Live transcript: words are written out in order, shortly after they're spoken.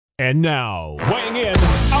And now, weighing in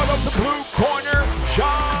out of the blue corner,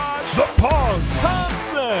 Josh the Punk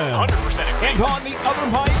Thompson. 100% agree. And on the other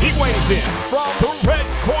mic, he weighs in from the red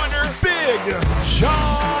corner, Big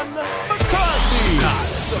John McCarthy.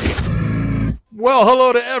 Well,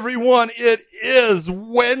 hello to everyone. It is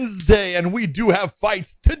Wednesday, and we do have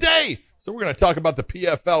fights today. So we're going to talk about the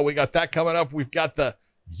PFL. We got that coming up. We've got the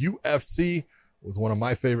UFC with one of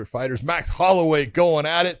my favorite fighters, Max Holloway, going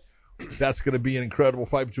at it. That's going to be an incredible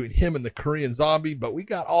fight between him and the Korean Zombie. But we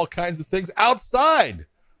got all kinds of things outside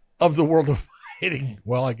of the world of fighting.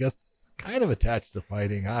 Well, I guess kind of attached to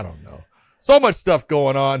fighting. I don't know. So much stuff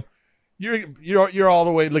going on. You're all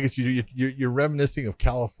the way. Look at you. You're reminiscing of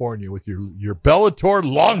California with your Bellator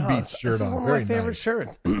Long Beach shirt this on. Is one of Very my favorite nice.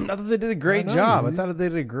 shirts. I thought they did a great job. I thought they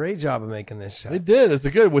did a great job of making this shirt. They did. It's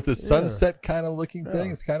good with the sunset kind of looking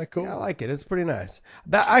thing. It's kind of cool. Yeah, I like it. It's pretty nice.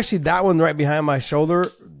 That one right behind my shoulder,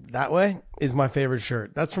 that way, is my favorite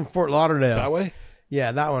shirt. That's from Fort Lauderdale. That way?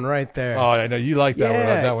 Yeah, that one right there. Oh, I know you like that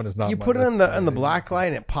one. That one is not. You put it in the black light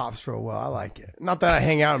and it pops real well. I like it. Not that I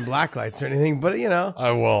hang out in black lights or anything, but you know.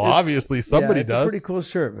 Obviously somebody does. It's a pretty cool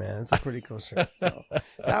shirt, man. It's a pretty cool shirt. So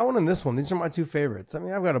that one and this one, these are my two favorites. I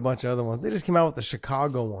mean, I've got a bunch of other ones. They just came out with the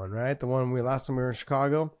Chicago one, right? The one last time we were in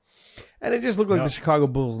Chicago, and it just looked like the Chicago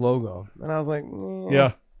Bulls logo, and I was like,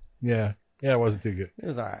 yeah. It wasn't too good. It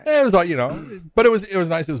was all right. It was, but it was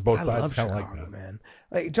nice. It was both I sides. love Kind of Chicago, like that, man.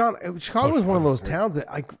 Like John, Chicago was one of those towns that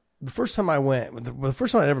the first time I went, the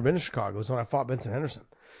first time I'd ever been to Chicago was when I fought Benson Henderson,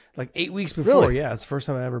 like 8 weeks before. Really? Yeah, it's the first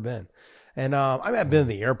time I've ever been. And I've been to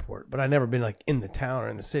the airport, but I'd never been like in the town or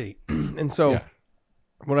in the city. And so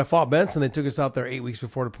when I fought Benson, they took us out there 8 weeks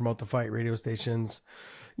before to promote the fight, radio stations,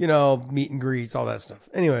 meet and greets, all that stuff.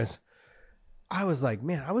 Anyways, I was like,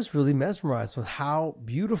 man, I was really mesmerized with how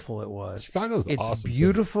beautiful it was. Chicago's awesome. It's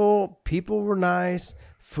beautiful. City. People were nice.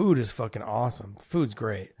 Food is fucking awesome. Food's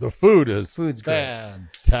great. The food's great.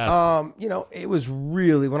 Fantastic. It was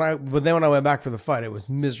really but then when I went back for the fight, it was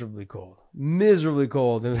miserably cold. Miserably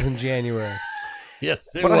cold. It was in January.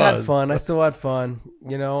 Yes, it but was. I had fun. I still had fun.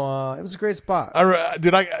 It was a great spot.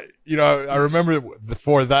 I remember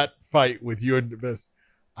for that fight with you and Miss,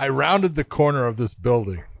 I rounded the corner of this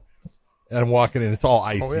building. And I'm walking in, it's all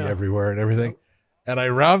icy everywhere and everything. And I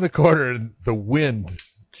round the corner and the wind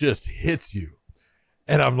just hits you.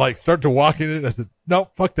 And I'm like, start to walk in it. And I said, no,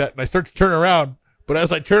 fuck that. And I start to turn around. But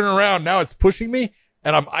as I turn around, now it's pushing me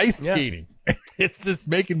and I'm ice skating. It's just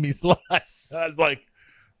making me slide. I was like,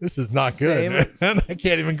 this is not good. And I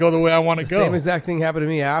can't even go the way I want to go. Same exact thing happened to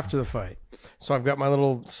me after the fight. So I've got my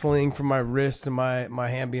little sling from my wrist and my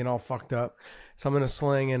hand being all fucked up. So I'm in a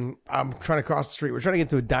sling and I'm trying to cross the street. We're trying to get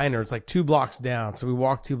to a diner. It's like 2 blocks down. So we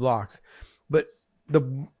walk 2 blocks. But the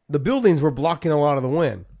buildings were blocking a lot of the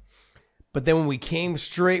wind. But then when we came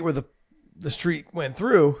straight where the street went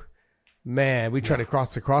through, man, we tried to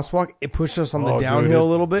cross the crosswalk. It pushed us on the downhill a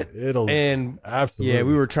little bit. Absolutely. Yeah,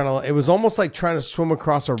 we were it was almost like trying to swim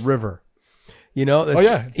across a river.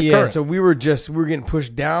 It's a current. So we were getting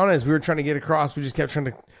pushed down as we were trying to get across. We just kept trying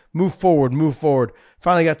to move forward.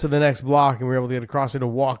 Finally got to the next block and we were able to get across. We had to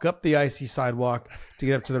walk up the icy sidewalk to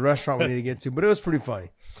get up to the restaurant we needed to get to. But it was pretty funny.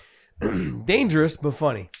 Dangerous, but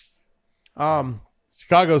funny.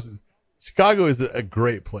 Chicago is a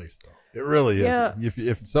great place, though. It really is. Yeah.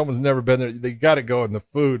 If someone's never been there, they got to go. And the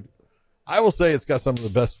food, I will say it's got some of the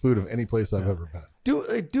best food of any place I've ever been.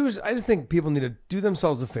 I think people need to do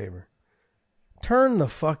themselves a favor. Turn the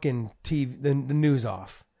fucking TV, the news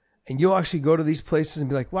off. And you'll actually go to these places and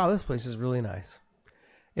be like, wow, this place is really nice.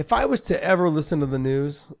 If I was to ever listen to the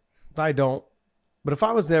news, I don't. But if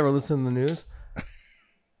I was to ever listen to the news,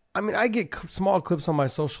 I mean, I get small clips on my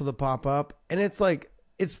social that pop up. And it's like,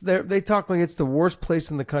 they talk like it's the worst place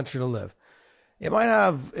in the country to live. It might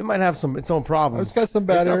have its own problems. It's got some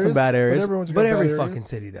bad areas. But every fucking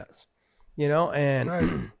city does.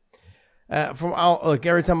 And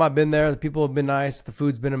every time I've been there, the people have been nice. The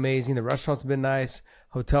food's been amazing. The restaurants have been nice.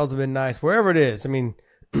 Hotels have been nice. Wherever it is. I mean,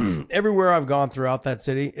 everywhere I've gone throughout that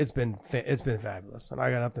city, it's been fabulous. And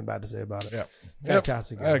I got nothing bad to say about it. Yeah.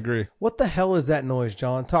 Fantastic. I agree. What the hell is that noise,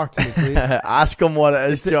 John? Talk to me, please. Ask him what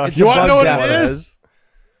it is, John. You want to know what it is?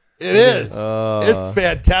 It is. It's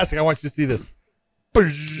fantastic. I want you to see this.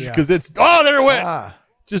 Because there it went.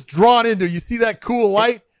 Just drawn into. You see that cool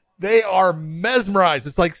light? They are mesmerized.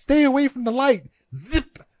 It's like, stay away from the light.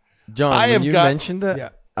 Zip. John, when you mentioned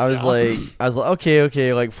it, I was like,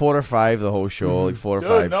 okay, like 4 or 5 the whole show, like 4 or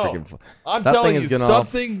 5. No. Freaking. I'm telling you,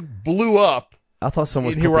 something blew up. I thought someone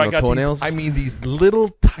was in here where I got toenails. these little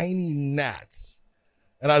tiny gnats,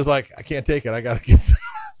 and I was like, I can't take it. I gotta get.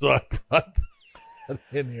 So I brought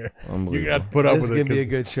in here. You're going to have to put up with it. This is going to be a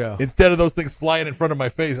good show. Instead of those things flying in front of my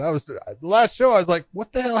face, the last show, I was like,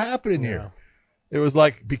 what the hell happened in here? It was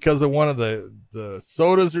like because of one of the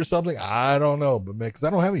sodas or something. I don't know, but man, because I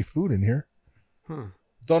don't have any food in here.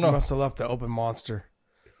 Don't know. You must have left the open Monster.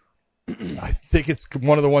 I think it's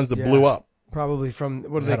one of the ones that blew up. Probably from,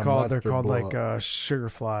 what do they call it? They're called like sugar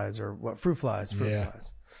flies or what? Fruit flies.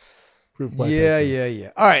 Flies. Fruit flies.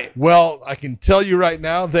 Yeah. All right. Well, I can tell you right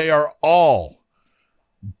now, they are all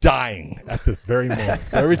dying at this very moment.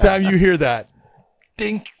 So every time you hear that,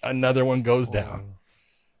 dink, another one goes down.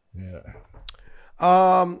 Yeah.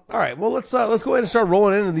 All right. Well, let's go ahead and start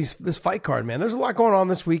rolling into this fight card, man. There's a lot going on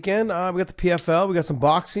this weekend. We got the PFL, we got some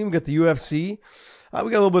boxing, we got the UFC. We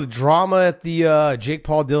got a little bit of drama at the Jake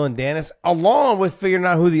Paul, Dylan Dennis, along with figuring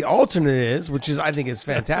out who the alternate is, which is I think is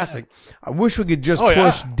fantastic. I wish we could just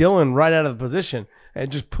push Dylan right out of the position and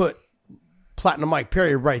just put Platinum Mike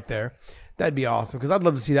Perry right there. That'd be awesome because I'd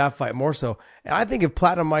love to see that fight more so. And I think if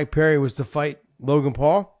Platinum Mike Perry was to fight Logan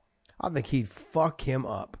Paul, I think he'd fuck him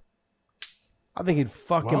up. I think he'd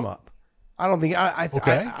fuck him up. I don't think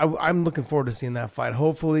I'm looking forward to seeing that fight.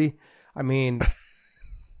 Hopefully, I mean.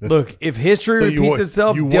 Look, if history repeats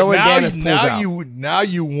itself, Dylan Dennis pulls out. Now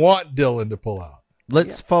you want Dylan to pull out.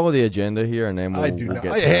 Let's follow the agenda here, and then we'll get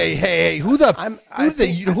to Hey, who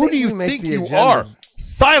do you think you are?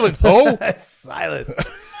 Silence, ho! Silence.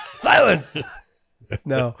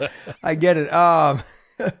 No, I get it. All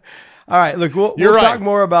right, look, we'll talk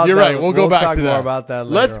more about that. You're right. We'll go back to that. We'll talk more about that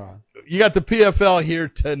later on. You got the PFL here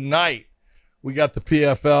tonight. We got the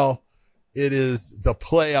PFL. It is the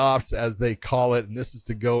playoffs, as they call it, and this is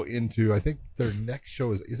to go into, I think their next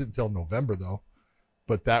show isn't until November, though,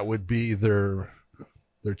 but that would be their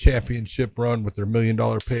championship run with their $1 million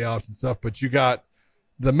payoffs and stuff. But you got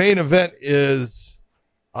the main event is,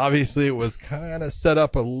 obviously, it was kind of set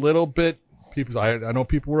up a little bit. I know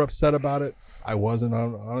people were upset about it. I wasn't,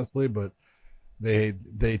 honestly, but they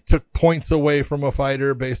took points away from a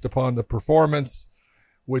fighter based upon the performance,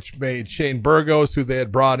 which made Shane Burgos, who they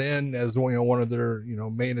had brought in as one of their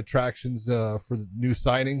main attractions for the new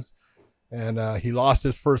signings, and he lost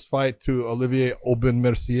his first fight to Olivier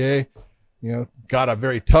Aubin-Mercier. Got a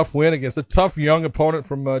very tough win against a tough young opponent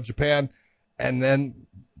from Japan, and then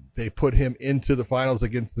they put him into the finals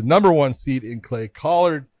against the number 1 seed in Clay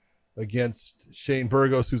Collard against Shane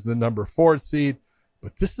Burgos, who's the number 4 seed.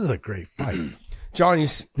 But this is a great fight, John.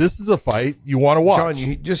 This is a fight you want to watch. John,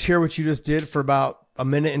 you just hear what you just did for about a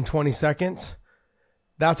minute and 20 seconds.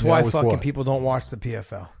 That's why people don't watch the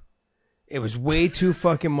PFL. It was way too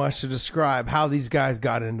fucking much to describe how these guys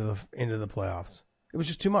got into the playoffs. It was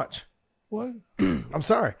just too much. What? I'm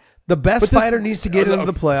sorry. The best fighter needs to get into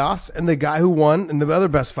the playoffs, and the guy who won and the other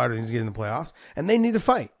best fighter needs to get into the playoffs, and they need to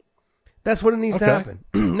fight. That's what it needs to happen.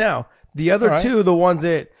 Now, the other two, the ones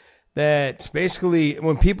that basically,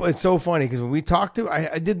 when people, it's so funny because when we talked to,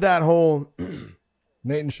 I did that whole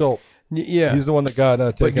Nathan Schultz. Yeah, he's the one that got taken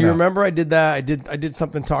out. But you remember I did that? I did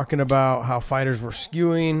something talking about how fighters were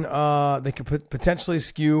skewing. They could potentially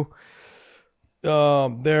skew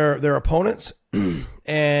their opponents,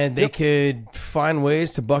 and they could find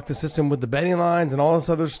ways to buck the system with the betting lines and all this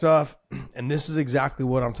other stuff. And this is exactly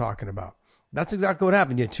what I'm talking about. That's exactly what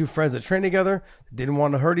happened. You had two friends that trained together, didn't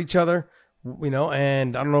want to hurt each other,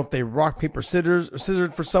 and I don't know if they rock, paper, scissors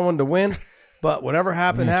for someone to win. But whatever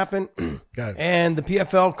happened. And the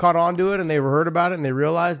PFL caught on to it, and they heard about it, and they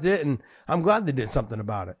realized it, and I'm glad they did something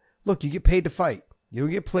about it. Look, you get paid to fight. You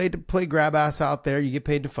don't get paid to play grab ass out there. You get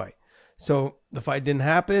paid to fight. So the fight didn't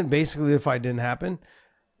happen. Basically, the fight didn't happen.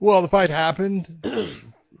 Well, the fight happened,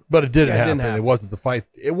 but it didn't happen. It wasn't the fight.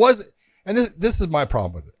 It wasn't. And this is my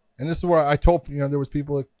problem with it. And this is where I told, there was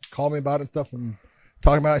people that called me about it and stuff and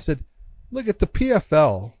talking about it. I said, look, at the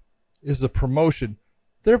PFL is a promotion.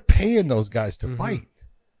 They're paying those guys to fight.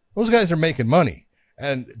 Those guys are making money.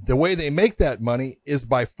 And the way they make that money is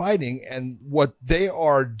by fighting. And what they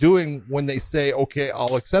are doing when they say, okay,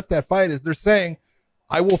 I'll accept that fight, is they're saying,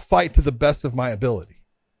 I will fight to the best of my ability.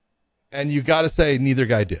 And you got to say neither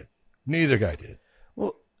guy did.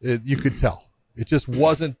 Well, you could tell. It just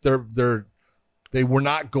wasn't they were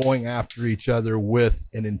not going after each other with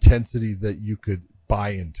an intensity that you could buy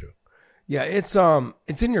into. Yeah, it's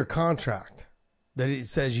in your contract that it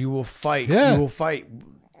says you will fight. Yeah. You will fight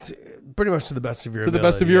pretty much to the best of your ability. To the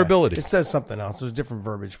best of your ability. It says something else. There's different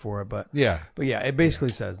verbiage for it, but yeah, it basically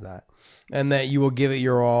says that, and that you will give it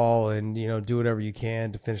your all and do whatever you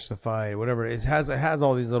can to finish the fight, whatever it has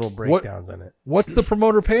all these little breakdowns in it. What's the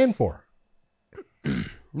promoter paying for?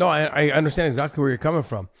 No, I understand exactly where you're coming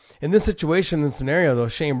from. In this situation, in the scenario, though,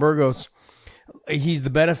 Shane Burgos, he's the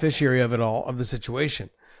beneficiary of it all, of the situation.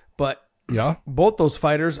 But Yeah. Both those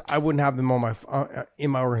fighters, I wouldn't have them on my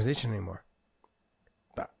in my organization anymore.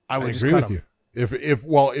 But I would just agree cut with them.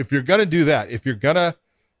 you. If you're gonna do that, if you're gonna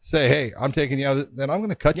say, "Hey, I'm taking you out," then I'm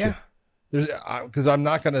gonna cut you. Because I'm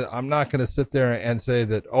not gonna sit there and say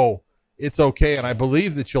that, "Oh, it's okay," and I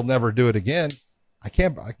believe that you'll never do it again. I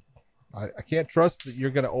can't trust that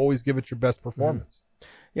you're gonna always give it your best performance.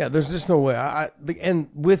 Yeah, there's just no way. And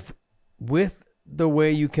with the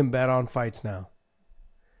way you can bet on fights now,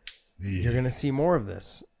 you're gonna see more of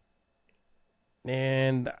this.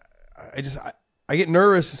 And I get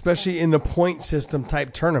nervous, especially in the point system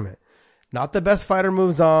type tournament. Not the best fighter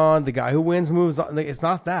moves on, the guy who wins moves on. It's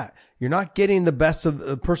not that. You're not getting the best of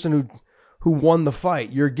the person who won the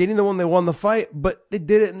fight. You're getting the one that won the fight, but they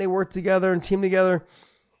did it and they worked together and teamed together.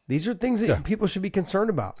 These are things that people should be concerned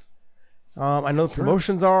about. I know the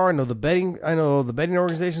promotions are. I know the betting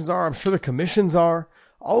organizations are. I'm sure the commissions are.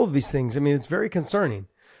 All of these things. I mean, it's very concerning.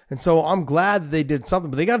 And so I'm glad that they did something,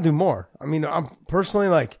 but they got to do more. I mean, I'm personally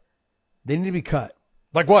they need to be cut.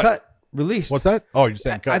 Like what? Cut, released. What's that? Oh, you're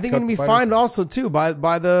saying cut. I think they need to be fined also too by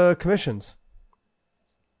the commissions.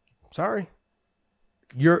 Sorry,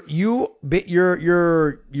 you're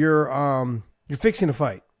fixing a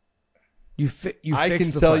fight. I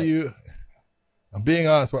can tell you, I'm being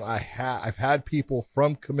honest. I've had people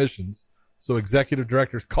from commissions, so executive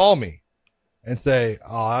directors, call me and say,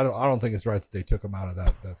 "Oh, I don't think it's right that they took him out of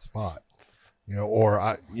that spot," or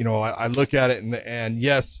I look at it and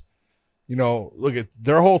yes, look at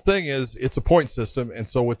their whole thing is it's a point system, and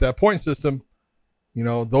so with that point system,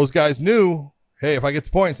 those guys knew, hey, if I get the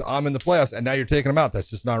points, I'm in the playoffs, and now you're taking them out. That's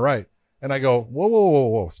just not right. And I go,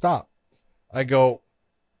 whoa, stop. I go,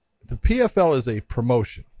 the PFL is a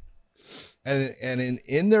promotion. And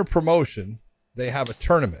in their promotion, they have a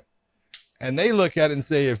tournament. And they look at it and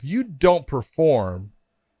say, if you don't perform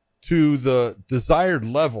to the desired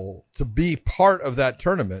level to be part of that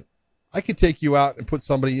tournament, I could take you out and put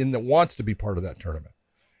somebody in that wants to be part of that tournament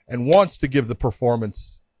and wants to give the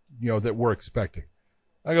performance, that we're expecting.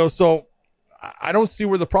 I go, so I don't see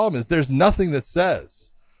where the problem is. There's nothing that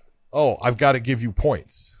says, oh, I've got to give you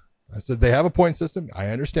points. I said, they have a point system. I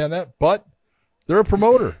understand that, but they're a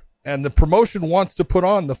promoter, and the promotion wants to put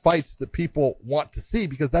on the fights that people want to see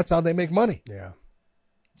because that's how they make money. Yeah.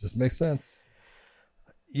 Just makes sense.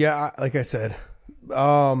 Yeah. Like I said,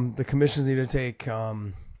 the commissions need to take, there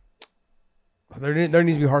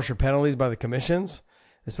needs to be harsher penalties by the commissions,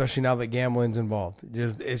 especially now that gambling's involved.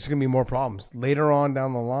 It's going to be more problems. Later on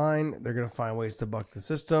down the line, they're going to find ways to buck the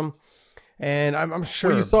system. And I'm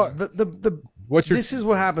sure you saw this is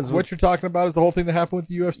what happens. What you're talking about is the whole thing that happened with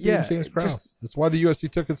the UFC and James Krause. That's why the UFC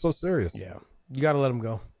took it so serious. Yeah. You got to let them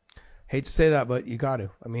go. Hate to say that, but you got to.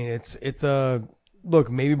 I mean, it's a look,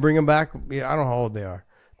 maybe bring them back. Yeah, I don't know how old they are,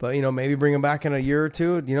 but maybe bring them back in a year or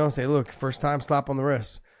two, say, look, first time slap on the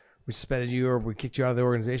wrist. We suspended you or we kicked you out of the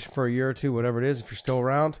organization for a year or two, whatever it is. If you're still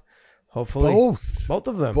around, hopefully both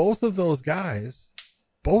of them, both of those guys,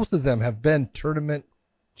 both of them have been tournament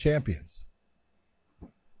champions.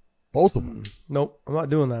 Both of them. Nope. I'm not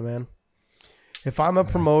doing that, man. If I'm a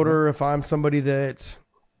promoter, if I'm somebody that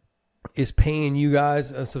is paying you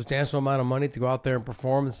guys a substantial amount of money to go out there and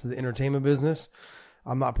perform, this is the entertainment business,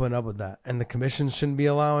 I'm not putting up with that. And the commissions shouldn't be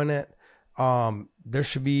allowing it. There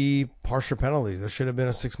should be harsher penalties. There should have been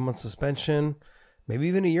a 6-month suspension, maybe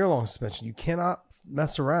even a year-long suspension. You cannot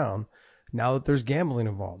mess around now that there's gambling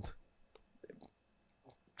involved.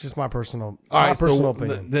 Just my personal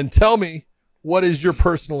opinion. Then tell me, what is your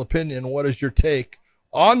personal opinion? What is your take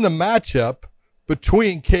on the matchup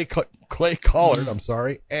between Clay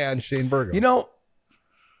Collard, and Shane Burgos?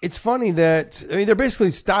 It's funny that, they're basically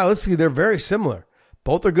stylistically, they're very similar.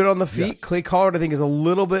 Both are good on the feet. Yes. Clay Collard, I think, is a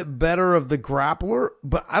little bit better of the grappler,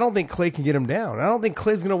 but I don't think Clay can get him down. I don't think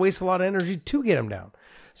Clay's going to waste a lot of energy to get him down.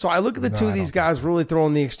 So I look at the two of these guys really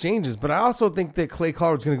throwing the exchanges, but I also think that Clay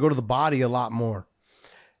Collard's going to go to the body a lot more.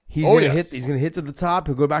 He's going to hit to the top.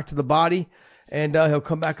 He'll go back to the body, and he'll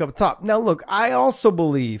come back up top. Now, look, I also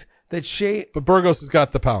believe that Shane... But Burgos has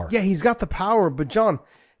got the power. Yeah, he's got the power, but John...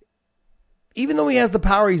 Even though he has the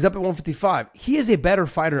power, he's up at 155. He is a better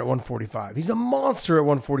fighter at 145. He's a monster at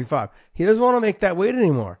 145. He doesn't want to make that weight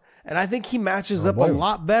anymore. And I think he matches up a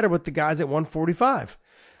lot better with the guys at 145.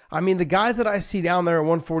 I mean, the guys that I see down there at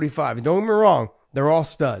 145, and don't get me wrong, they're all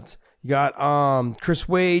studs. You got Chris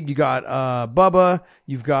Wade, you got Bubba,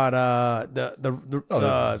 you've got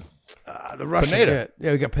the Russian kid.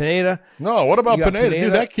 Yeah, we got Pineda. No, what about Pineda?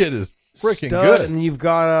 Dude, that kid is freaking good. And then you've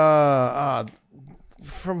got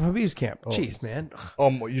from Habib's camp. Jeez, man.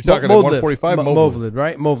 You're talking at 145? Movlid,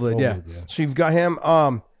 right? Movlid, yeah. So you've got him.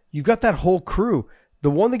 You've got that whole crew.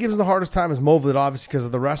 The one that gives him the hardest time is Movlid, obviously, because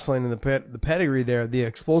of the wrestling and the pedigree there, the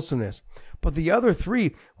explosiveness. But the other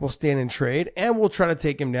three will stand in trade and will try to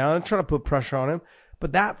take him down and try to put pressure on him.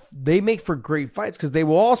 But they make for great fights because they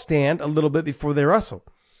will all stand a little bit before they wrestle.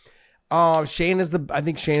 I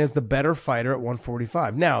think Shane is the better fighter at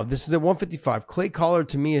 145. Now, this is at 155. Clay Collard,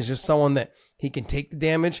 to me, is just someone that he can take the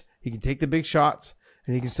damage, he can take the big shots,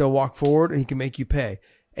 and he can still walk forward, and he can make you pay.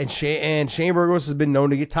 And Shane Burgos has been known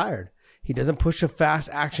to get tired. He doesn't push a fast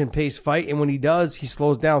action-paced fight, and when he does, he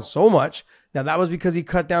slows down so much. Now, that was because he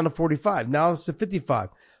cut down to 45. Now it's to 55.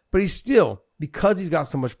 But he's still, because he's got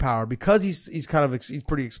so much power, because he's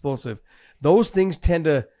pretty explosive, those things tend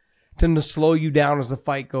to slow you down as the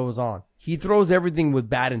fight goes on. He throws everything with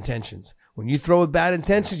bad intentions. When you throw with bad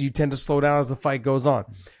intentions, you tend to slow down as the fight goes on.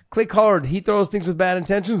 Clay Collard, he throws things with bad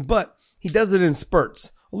intentions, but he does it in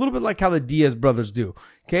spurts. A little bit like how the Diaz brothers do.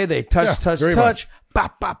 Okay, they touch,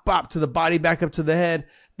 bop, bop, bop to the body, back up to the head.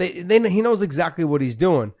 He knows exactly what he's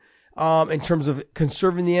doing in terms of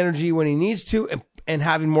conserving the energy when he needs to and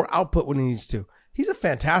having more output when he needs to. He's a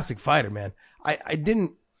fantastic fighter, man.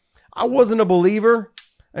 I wasn't a believer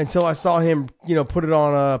until I saw him, put it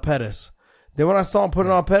on Pettis. Then when I saw him put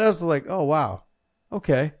it on Pettis, I was like, oh, wow.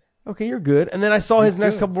 Okay, you're good. And then I saw his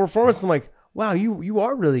next couple performances, and I'm like, wow, you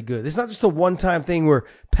are really good. It's not just a one-time thing where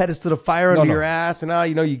Pettis lit a fire under your ass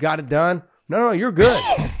and you got it done. No, you're good.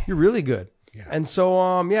 You're really good. Yeah. And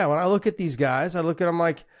so, when I look at these guys, I look at them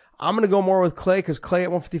like, I'm going to go more with Clay because Clay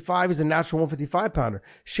at 155 is a natural 155-pounder.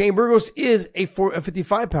 Shane Burgos is a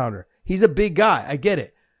 55-pounder. He's a big guy. I get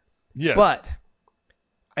it. Yes. But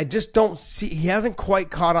I just don't see, he hasn't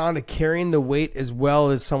quite caught on to carrying the weight as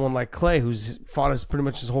well as someone like Clay, who's fought pretty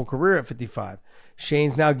much his whole career at 55.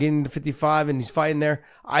 Shane's now getting to 55 and he's fighting there.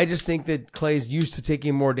 I just think that Clay's used to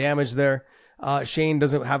taking more damage there. Shane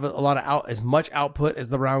doesn't have a lot of as much output as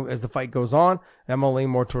the fight goes on. I'm gonna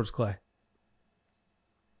lean more towards Clay.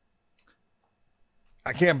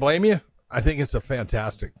 I can't blame you. I think it's a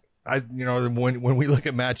fantastic. When we look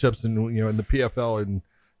at matchups and in the PFL and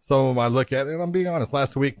some of them I look at, and I'm being honest.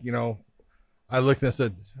 Last week, I looked and I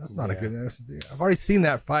said that's not a good. I've already seen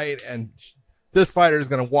that fight, and this fighter is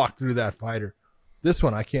going to walk through that fighter. This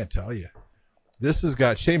one, I can't tell you. This has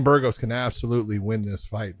got Shane Burgos can absolutely win this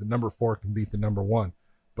fight. The number 4 can beat the number 1,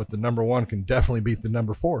 but the number 1 can definitely beat the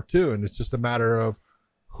number 4 too. And it's just a matter of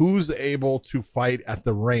who's able to fight at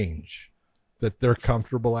the range that they're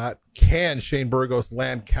comfortable at. Can Shane Burgos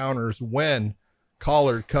land counters when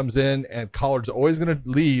Collard comes in? And Collard's always going to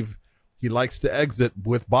leave. He likes to exit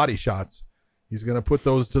with body shots. He's going to put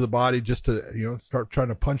those to the body just to, start trying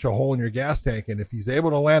to punch a hole in your gas tank. And if he's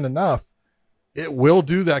able to land enough, it will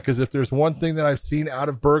do that, because if there's one thing that I've seen out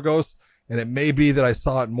of Burgos, and it may be that I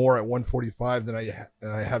saw it more at 145 than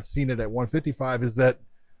I have seen it at 155, is that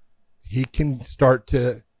he can start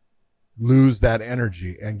to lose that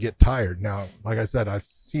energy and get tired. Now, like I said, I've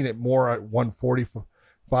seen it more at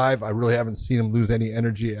 145. I really haven't seen him lose any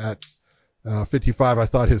energy at 55. I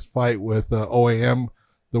thought his fight with OAM,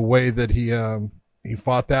 the way that he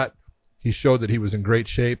fought that, he showed that he was in great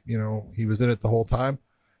shape. He was in it the whole time.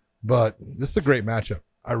 But this is a great matchup.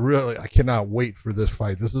 I cannot wait for this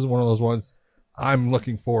fight. This is one of those ones I'm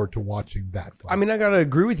looking forward to watching that fight. I mean, I got to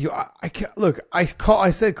agree with you.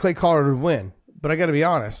 I said Clay Collard would win, but I got to be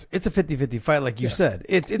honest. It's a 50-50 fight, like you said.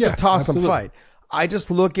 It's a toss-up fight. I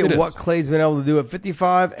just look at what Clay's been able to do at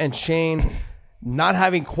 55 and Shane not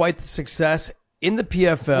having quite the success in the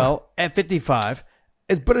PFL at 55.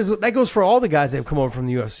 That goes for all the guys that have come over from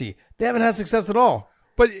the UFC. They haven't had success at all.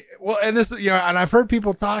 But and this, and I've heard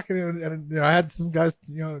people talking, and I had some guys,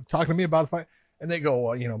 talking to me about the fight, and they go,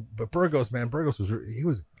 well, but Burgos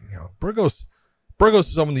is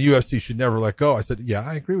someone the UFC should never let go. I said, yeah,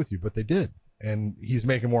 I agree with you, but they did, and he's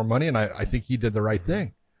making more money, and I think he did the right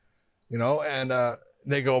thing, and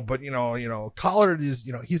they go, but Collard is,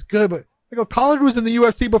 he's good, but I go, Collard was in the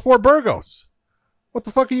UFC before Burgos. What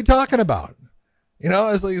the fuck are you talking about?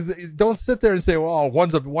 It's like, don't sit there and say, well,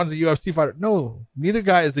 one's a UFC fighter. No, neither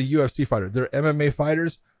guy is a UFC fighter. They're MMA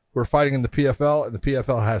fighters who are fighting in the PFL, and the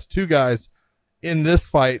PFL has 2 guys in this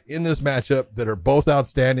fight, in this matchup, that are both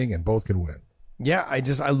outstanding and both can win. Yeah, I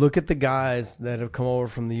look at the guys that have come over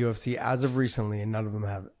from the UFC as of recently, and none of them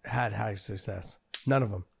have had success. None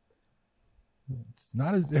of them. It's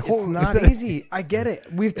not easy. I get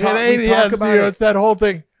it. We talk about it. It's that whole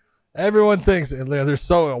thing. Everyone thinks they're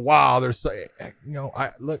so, I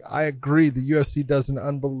agree. The UFC does an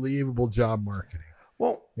unbelievable job marketing.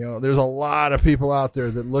 Well, there's a lot of people out there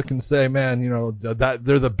that look and say, man, that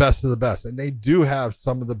they're the best of the best. And they do have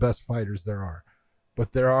some of the best fighters there are,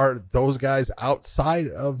 but there are those guys outside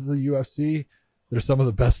of the UFC. They're some of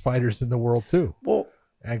the best fighters in the world too. Well,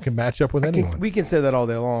 and can match up with anyone. We can say that all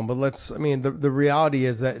day long, but the reality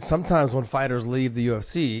is that sometimes when fighters leave the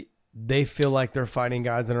UFC, they feel like they're fighting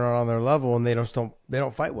guys that are on their level, and they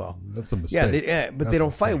don't fight well. That's a mistake. They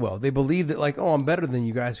don't fight well. They believe that like, oh, I'm better than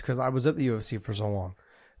you guys because I was at the UFC for so long.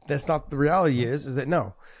 That's not the reality. Is that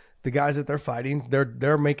no, the guys that they're fighting,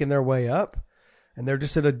 they're making their way up, and they're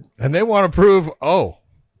just and they want to prove. Oh,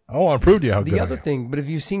 I want to prove to you how good. The other thing, but if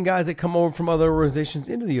you've seen guys that come over from other organizations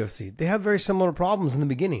into the UFC, they have very similar problems in the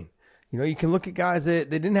beginning. You know, you can look at guys that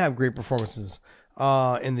they didn't have great performances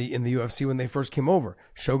in the UFC when they first came over.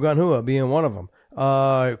 Shogun Rua being one of them.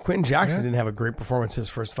 Quentin Jackson didn't have a great performance his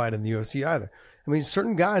first fight in the UFC either. I mean,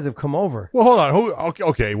 certain guys have come over. Well, hold on.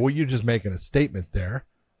 Okay. Well, you're just making a statement there.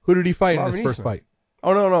 Who did he fight in his first fight?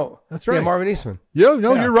 Oh, no. That's right. Yeah, Marvin Eastman. Yeah,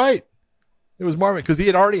 you're right. It was Marvin because he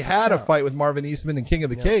had already had a fight with Marvin Eastman in King of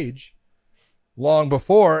the Cage long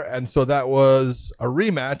before, and so that was a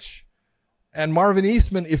rematch. And Marvin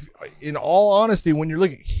Eastman, if in all honesty, when you're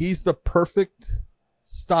looking, he's the perfect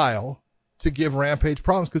style to give Rampage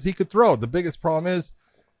problems because he could throw. The biggest problem is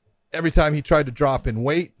every time he tried to drop in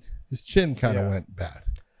weight, his chin kind of went bad.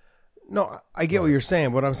 No, I get what you're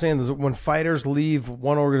saying. What I'm saying is that when fighters leave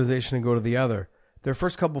one organization and go to the other, their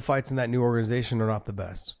first couple fights in that new organization are not the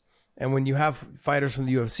best. And when you have fighters from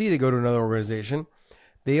the UFC that go to another organization,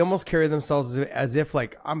 they almost carry themselves as if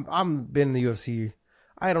like I'm been in the UFC.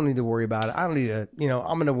 I don't need to worry about it. I don't need to,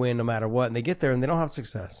 I'm going to win no matter what. And they get there and they don't have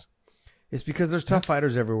success. It's because there's tough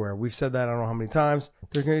fighters everywhere. We've said that I don't know how many times.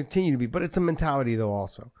 There's going to continue to be, but it's a mentality though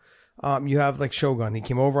also. You have like Shogun. He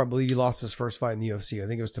came over. I believe he lost his first fight in the UFC. I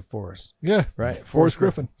think it was to Forrest. Yeah, right. Forrest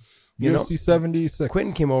Griffin. UFC 76.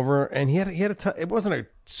 Quentin came over and he had a it wasn't a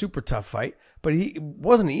super tough fight, but it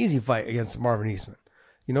wasn't an easy fight against Marvin Eastman.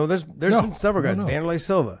 There's been several guys. Vanderlei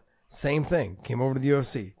Silva, same thing. Came over to the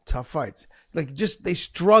UFC. Tough fights. Like just they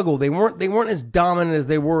struggled. They weren't as dominant as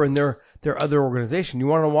they were in their other organization. You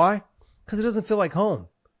want to know why? Because it doesn't feel like home.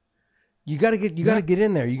 You got to get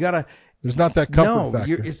in there. You got to. There's not that comfort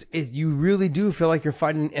factor. You really do feel like you're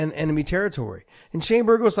fighting in enemy territory. And Shane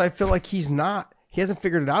Burgos, I feel like he hasn't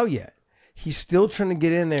figured it out yet. He's still trying to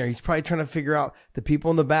get in there. He's probably trying to figure out the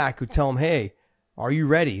people in the back who tell him, hey, are you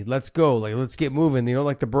ready? Let's go. Like, let's get moving.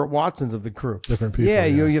 Like the Burt Watsons of the crew. Different people. Yeah,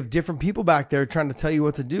 you have different people back there trying to tell you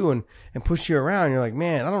what to do and push you around. You're like,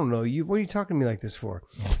 man, I don't know you. What are you talking to me like this for?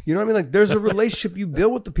 You know what I mean? Like, there's a relationship you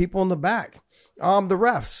build with the people in the back. The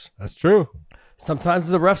refs. That's true. Sometimes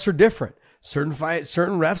the refs are different. Certain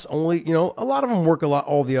refs only, a lot of them work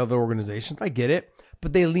all the other organizations. I get it,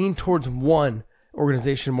 but they lean towards one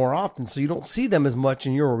organization more often. So you don't see them as much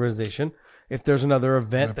in your organization if there's another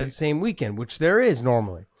event that same weekend, which there is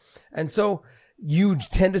normally. And so you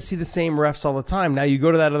tend to see the same refs all the time. Now you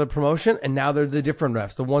go to that other promotion and now they're the different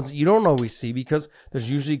refs, the ones that you don't always see because there's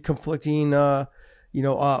usually conflicting, fights,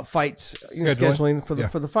 scheduling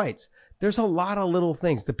for the fights. There's a lot of little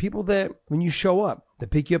things. The people that when you show up,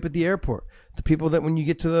 that pick you up at the airport, the people that when you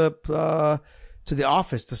get to the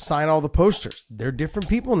office to sign all the posters, they're different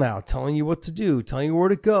people now, telling you what to do, telling you where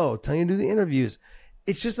to go, telling you to do the interviews.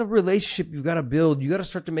 It's just a relationship you've got to build. You got to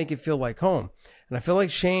start to make it feel like home. And I feel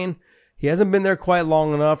like Shane, he hasn't been there quite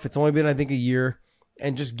long enough. It's only been, I think, a year.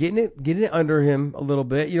 And just getting it under him a little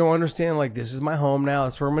bit. You don't understand, like, this is my home now.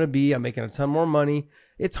 That's where I'm going to be. I'm making a ton more money.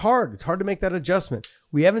 It's hard. It's hard to make that adjustment.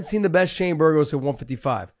 We haven't seen the best Shane Burgos at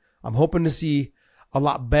 155. I'm hoping to see a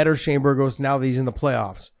lot better Shane Burgos now that he's in the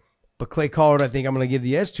playoffs. But Clay Collard, I think I'm going to give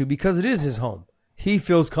the edge to because it is his home. He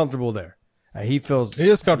feels comfortable there. He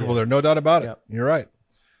is comfortable there. No doubt about it. Yep. You're right.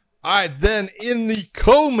 All right. Then in the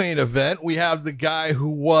co-main event, we have the guy who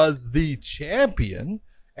was the champion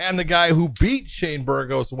and the guy who beat Shane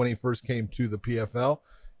Burgos when he first came to the PFL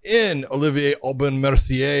in Olivier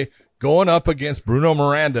Aubin-Mercier going up against Bruno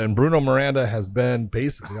Miranda. And Bruno Miranda has been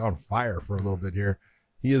basically on fire for a little bit here.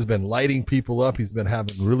 He has been lighting people up. He's been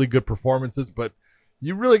having really good performances, but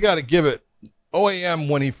you really got to give it. OAM,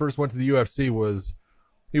 when he first went to the UFC,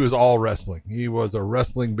 he was all wrestling. He was a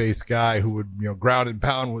wrestling based guy who would, ground and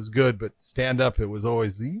pound was good, but stand up, it was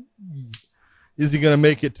always, is he going to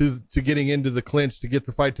make it to getting into the clinch to get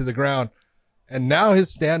the fight to the ground? And now his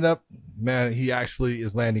stand up, man, he actually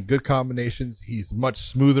is landing good combinations. He's much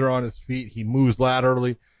smoother on his feet. He moves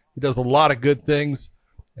laterally. He does a lot of good things,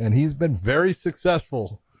 and he's been very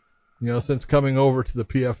successful, since coming over to the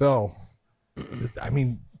PFL.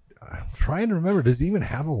 I'm trying to remember, does he even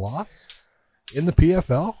have a loss in the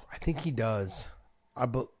PFL? I think he does.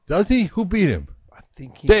 Does he? Who beat him? I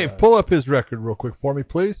think he Dave, does. Pull up his record real quick for me,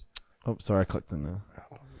 please. Oh, sorry, I clicked in there.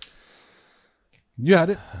 You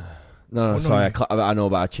had it? No, sorry. I know,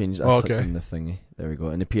 but I changed. I clicked okay. in the thingy. There we go.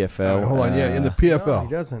 In the PFL. Hold on. Yeah, in the PFL. No, he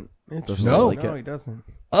doesn't. No, he doesn't.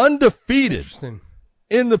 Undefeated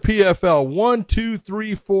in the PFL. 1, 2,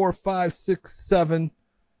 3, 4, 5, 6, 7,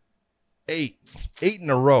 8 in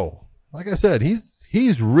a row. Like I said,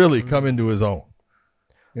 he's really come into his own.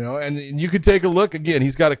 And you could take a look again.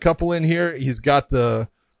 He's got a couple in here. He's got the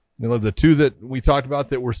two that we talked about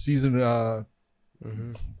that were season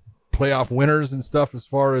playoff winners and stuff. As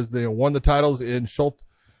far as they won the titles in Schultz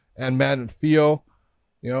and Manfio.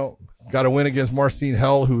 Got a win against Marcin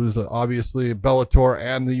Hell, who's obviously a Bellator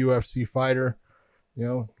and the UFC fighter.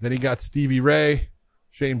 Then he got Stevie Ray,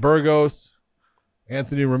 Shane Burgos,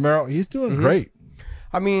 Anthony Romero. He's doing great.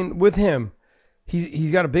 I mean, with him,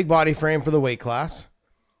 he's got a big body frame for the weight class.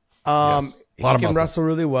 Yes. He can wrestle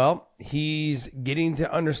really well. He's getting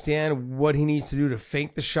to understand what he needs to do to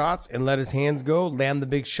fake the shots and let his hands go, land the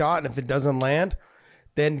big shot, and if it doesn't land,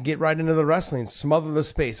 then get right into the wrestling, smother the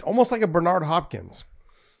space, almost like a Bernard Hopkins.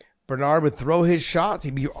 Bernard would throw his shots.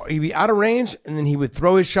 He'd be out of range, and then he would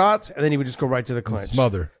throw his shots, and then he would just go right to the clinch.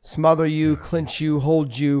 Smother you, clinch you,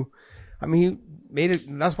 hold you. I mean, he made it.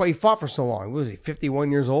 That's why he fought for so long. What was he,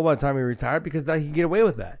 51 years old by the time he retired? Because he could get away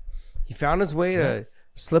with that. He found his way to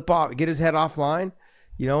slip off, get his head offline,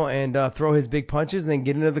 and throw his big punches, and then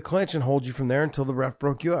get into the clinch and hold you from there until the ref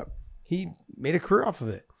broke you up. He made a career off of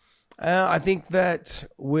it. I think that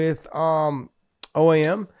with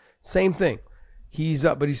OAM, same thing.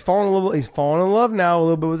 But he's fallen in love now a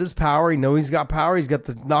little bit with his power. He knows he's got power. He's got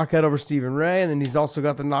the knockout over Stephen Ray, and then he's also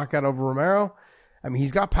got the knockout over Romero. I mean,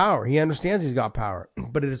 he's got power. He understands he's got power,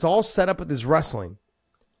 but it's all set up with his wrestling.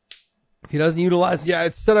 He doesn't utilize. Yeah,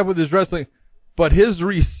 it's set up with his wrestling, but his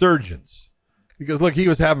resurgence, because look, he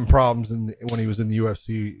was having problems when he was in the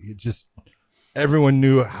UFC. Everyone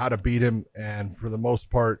knew how to beat him, and for the most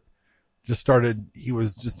part, he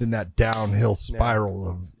was just in that downhill spiral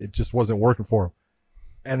of it just wasn't working for him.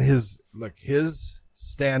 And his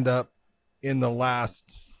stand up in the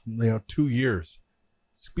last 2 years,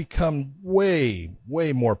 it's become way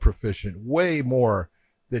more proficient, way more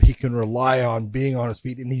that he can rely on being on his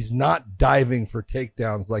feet, and he's not diving for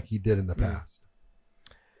takedowns like he did in the past.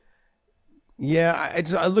 Yeah,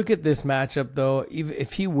 I look at this matchup though. Even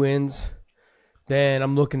if he wins, then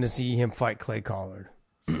I'm looking to see him fight Clay Collard.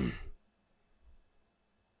 I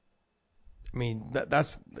mean,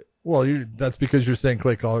 that's because you're saying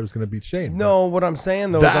Clay Collard is going to beat Shane. No, what I'm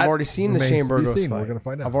saying though is I've already seen the Shane Burgos fight. We're going to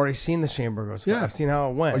find out. I've already seen the Shane Burgos fight. Yeah. I've seen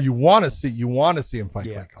how it went. Oh, you want to see him fight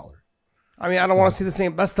Clay Collard. I mean, I don't want to see the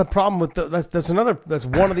same. That's the problem with that's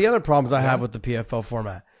one of the other problems I have with the PFL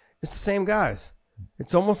format. It's the same guys.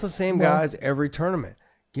 It's almost the same guys every tournament.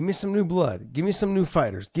 Give me some new blood. Give me some new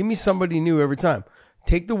fighters. Give me somebody new every time.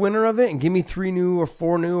 Take the winner of it and give me 3 new or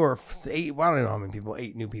 4 new or 8. Well, I don't know how many people.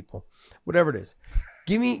 8 new people. Whatever it is.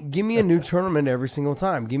 Give me a new tournament every single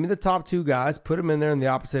time. Give me the top 2 guys. Put them in there in the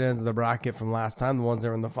opposite ends of the bracket from last time, the ones that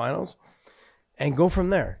were in the finals, and go from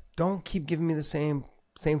there. Don't keep giving me the same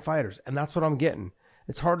fighters, and that's what I'm getting.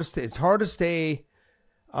 It's hard to stay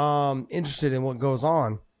interested in what goes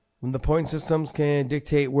on when the point systems can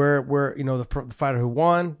dictate where the fighter who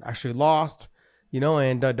won actually lost,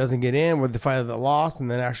 and doesn't get in, where the fighter that lost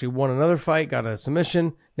and then actually won another fight, got a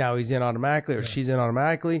submission, now he's in automatically or she's in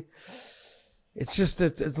automatically. It's just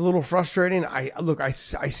it's a little frustrating. I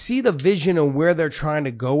see the vision of where they're trying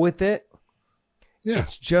to go with it. Yeah.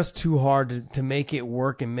 It's just too hard to make it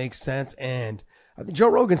work and make sense. And I think Joe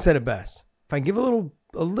Rogan said it best. If I can give a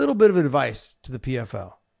little bit of advice to the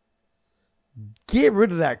PFL, get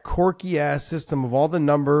rid of that quirky ass system of all the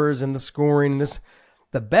numbers and the scoring.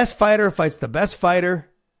 The best fighter fights the best fighter,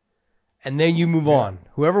 and then you move on.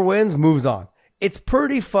 Whoever wins moves on. It's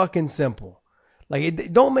pretty fucking simple.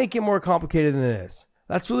 Don't make it more complicated than this.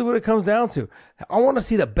 That's really what it comes down to. I want to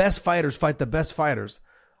see the best fighters fight the best fighters.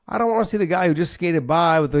 I don't want to see the guy who just skated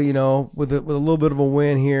by with a little bit of a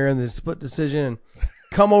win here and the split decision, and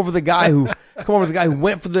come over the guy who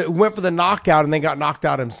went for the knockout and then got knocked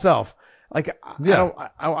out himself. I don't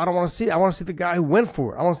want to see it. I want to see the guy who went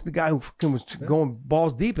for it. I want to see the guy who was going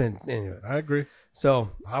balls deep in it. I agree.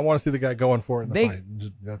 So I want to see the guy going for it in the fight.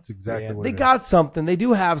 That's exactly what they got something. They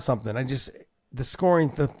do have something. The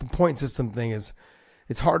scoring, the point system thing it's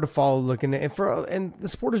hard to follow looking at, and the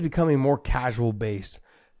sport is becoming more casual based.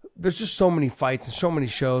 There's just so many fights and so many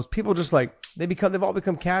shows. People just they've all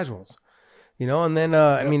become casuals, and then,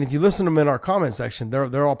 I mean, if you listen to them in our comment section,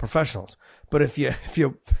 they're all professionals. But if you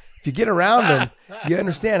get around them, you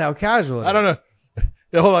understand how casual it is. I don't know.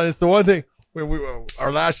 Yeah, hold on. It's the one thing when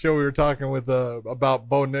our last show, we were talking with, about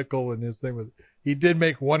Bo Nickel and his thing he did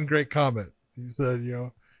make one great comment. He said,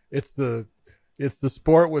 It's the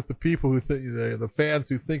sport with the people who think the fans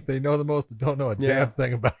who think they know the most and don't know a damn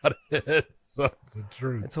thing about it. So it's the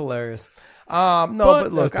truth. It's hilarious.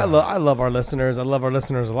 But look, I love our listeners. I love our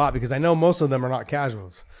listeners a lot because I know most of them are not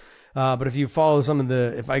casuals. But if you follow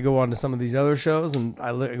if I go on to some of these other shows and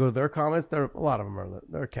I go to their comments, a lot of them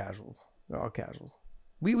they're casuals. They're all casuals.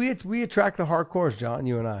 We attract the hardcores, John,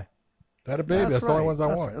 you and I. That's the only ones I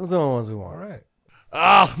want. Right. Those are the only ones we want. All right.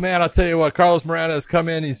 Oh, man, I'll tell you what. Carlos Miranda has come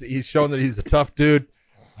in. He's shown that he's a tough dude.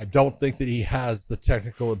 I don't think that he has the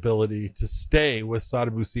technical ability to stay with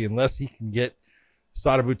Sadabusi unless he can get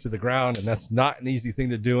Sadabu to the ground, and that's not an easy thing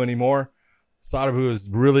to do anymore. Sadabu has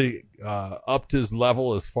really upped his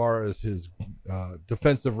level as far as his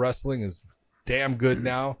defensive wrestling is damn good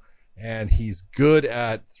now, and he's good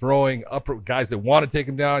at throwing upper guys that want to take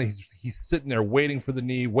him down. He's sitting there waiting for the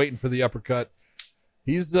knee, waiting for the uppercut.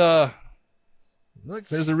 He's look,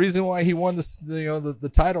 there's a reason why he won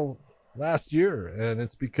the title last year, and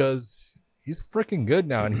it's because he's freaking good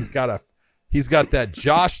now, and he's got that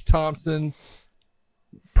Josh Thompson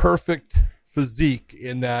perfect physique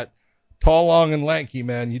in that tall, long, and lanky,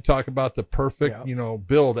 man. You talk about the perfect,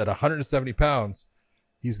 build at 170 pounds.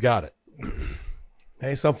 He's got it.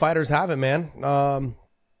 Hey, some fighters have it, man.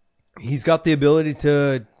 He's got the ability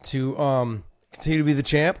to continue to be the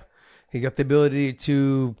champ. He got the ability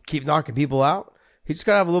to keep knocking people out. He just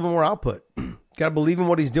got to have a little bit more output. Got to believe in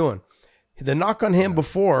what he's doing. The knock on him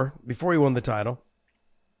before he won the title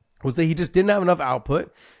was that he just didn't have enough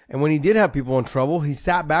output. And when he did have people in trouble, he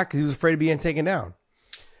sat back because he was afraid of being taken down.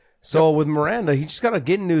 So with Miranda, he just got to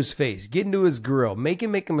get into his face, get into his grill, make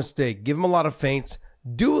him make a mistake, give him a lot of feints.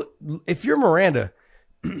 If you're Miranda,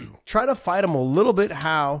 try to fight him a little bit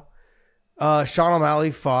how Sean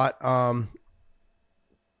O'Malley fought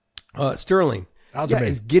Sterling.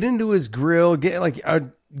 Is get into his grill, get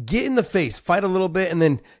in the face, fight a little bit, and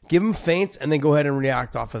then give him feints, and then go ahead and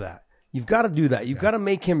react off of that. You've got to do that. You've got to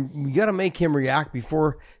make him. You got to make him react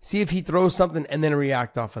before. See if he throws something, and then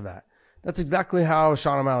react off of that. That's exactly how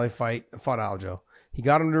Sean O'Malley fought Aljo. He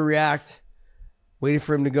got him to react, waited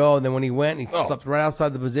for him to go, and then when he went, he slept right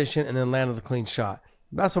outside the position, and then landed the clean shot.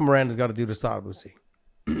 That's what Miranda's got to do to Sadabusi.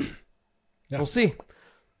 We'll see.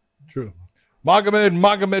 True.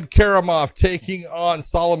 Magomed Karamov taking on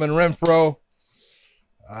Solomon Renfro.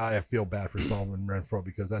 I feel bad for Solomon Renfro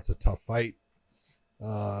because that's a tough fight.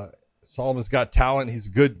 Solomon's got talent. He's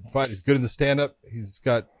a good fighter. He's good in the stand-up. He's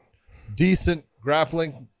got decent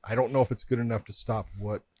grappling. I don't know if it's good enough to stop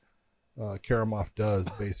what Karamov does,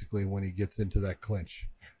 basically, when he gets into that clinch.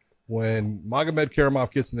 When Magomed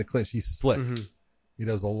Karamov gets in the clinch, he's slick. Mm-hmm. He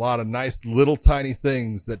does a lot of nice little tiny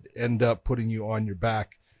things that end up putting you on your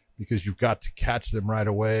back because you've got to catch them right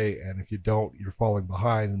away, and if you don't, you're falling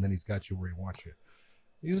behind, and then he's got you where he wants you.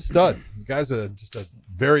 He's a stud. The guy's just a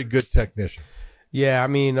very good technician. Yeah, I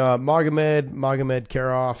mean, Magomed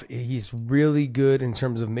Karamov, he's really good in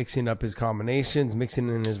terms of mixing up his combinations, mixing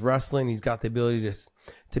in his wrestling. He's got the ability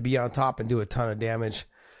to be on top and do a ton of damage.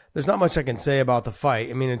 There's not much I can say about the fight.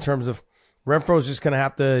 I mean, in terms of Renfro's just going to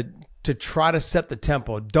have to try to set the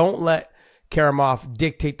tempo. Don't let Karamov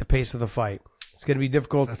dictate the pace of the fight. It's going to be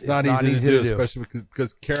difficult. It's not easy to do, especially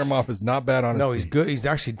because Karamov is not bad on his feet. No, he's good. He's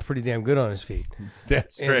actually pretty damn good on his feet.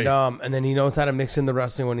 That's straight. And then he knows how to mix in the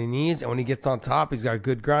wrestling when he needs. And when he gets on top, he's got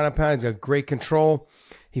good ground and pound. He's got great control.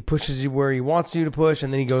 He pushes you where he wants you to push,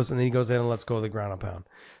 and then he goes in and lets go of the ground and pound.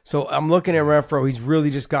 So I'm looking at Renfro. He's really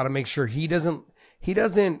just got to make sure he doesn't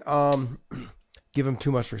give him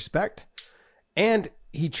too much respect, and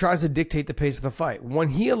he tries to dictate the pace of the fight. When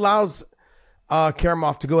he allows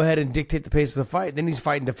Karamov to go ahead and dictate the pace of the fight, then he's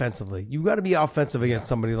fighting defensively. You've got to be offensive against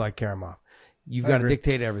somebody like Karamov. You've got to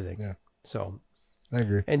dictate everything. Yeah. So I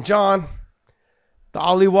agree. And John, the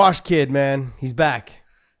Ali Wash kid, man, he's back.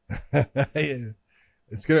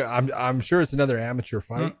 It's good. I'm sure it's another amateur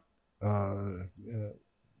fight.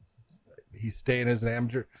 He's staying as an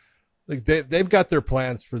amateur. Like they've got their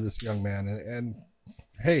plans for this young man, and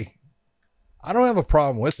hey, I don't have a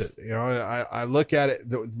problem with it. You know, I look at it.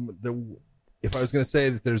 If I was going to say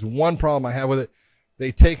that there's one problem I have with it,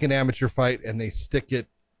 they take an amateur fight and they stick it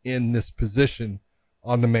in this position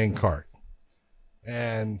on the main card,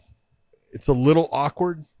 and it's a little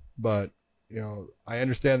awkward. But you know, I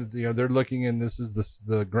understand that they're looking in. This is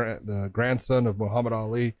the grandson of Muhammad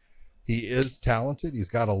Ali. He is talented. He's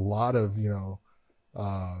got a lot of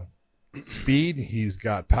speed. He's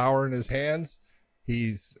got power in his hands.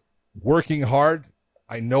 He's working hard.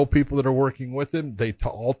 I know people that are working with him. They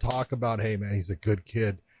all talk about, hey man, he's a good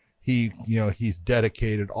kid. He's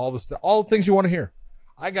dedicated. All the things you want to hear.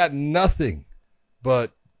 I got nothing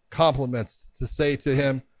but compliments to say to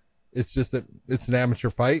him. It's just that it's an amateur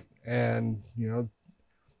fight, and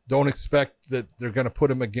don't expect that they're going to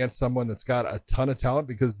put him against someone that's got a ton of talent,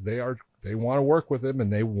 because they want to work with him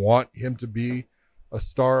and they want him to be a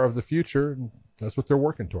star of the future. And that's what they're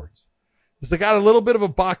working towards. They got a little bit of a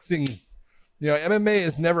boxing, MMA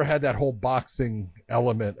has never had that whole boxing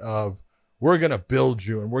element of, we're going to build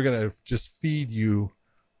you and we're going to just feed you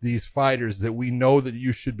these fighters that we know that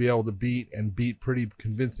you should be able to beat and beat pretty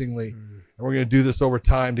convincingly. And we're going to do this over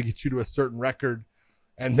time to get you to a certain record.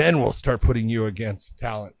 And then we'll start putting you against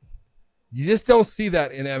talent. You just don't see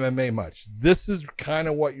that in MMA much. This is kind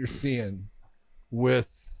of what you're seeing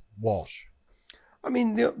with Walsh. I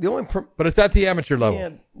mean, the only... but it's at the amateur level.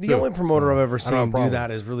 Yeah, the only promoter I've ever seen do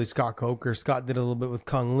that is really Scott Coker. Scott did a little bit with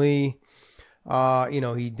Kung Lee.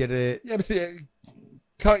 He did it... Yeah, but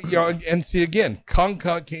see, again, Kung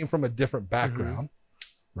came from a different background,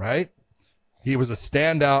 right? He was a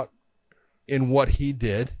standout in what he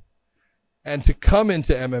did. And to come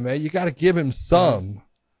into MMA, you got to give him some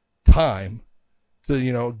time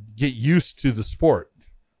to, get used to the sport.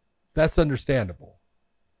 That's understandable.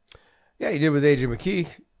 Yeah, he did with AJ McKee.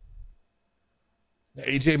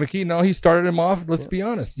 AJ McKee, no, he started him off, let's be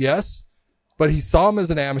honest. Yes, but he saw him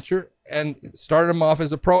as an amateur and started him off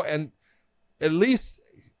as a pro. And at least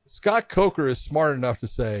Scott Coker is smart enough to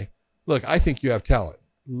say, look, I think you have talent.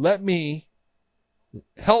 Help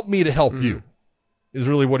me to help you, is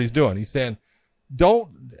really what he's doing. He's saying,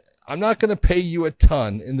 I'm not going to pay you a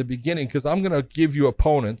ton in the beginning, because I'm going to give you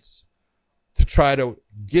opponents to try to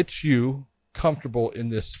get you comfortable in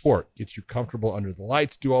this sport, get you comfortable under the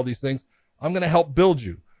lights, do all these things. I'm going to help build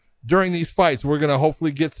you. During these fights, we're going to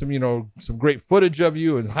hopefully get some, some great footage of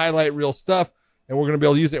you and highlight real stuff, and we're going to be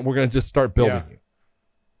able to use it, and we're going to just start building you.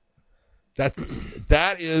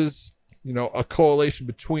 That is, a correlation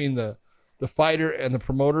between the fighter and the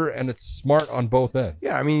promoter, and it's smart on both ends.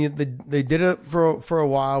 Yeah, I mean, they did it for a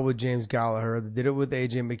while with James Gallagher. They did it with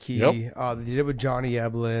AJ McKee. Yep. They did it with Johnny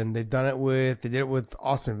Eblin. They did it with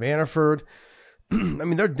Austin Vanderford. I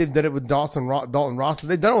mean, they did it with Dalton Ross.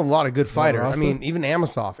 They've done it with a lot of good fighters. I mean, even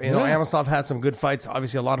Amosov. Amosov had some good fights.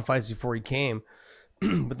 Obviously, a lot of fights before he came,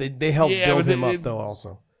 but they helped build him up though.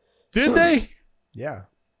 Also, did they? Yeah.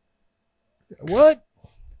 What?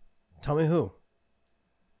 Tell me who.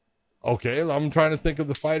 Okay, I'm trying to think of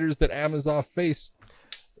the fighters that Amosov faced.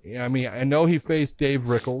 Yeah, I mean, I know he faced Dave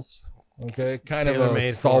Rickles. Okay, kind of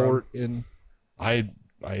a stalwart in. I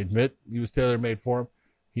admit he was tailor-made for him.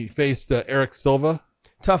 He faced Eric Silva.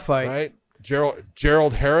 Tough fight, right?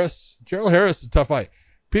 Gerald Harris. Gerald Harris is a tough fight.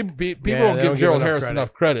 People don't give Gerald Harris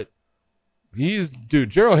enough credit.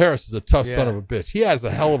 Gerald Harris is a tough son of a bitch. He has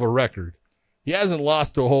a hell of a record. He hasn't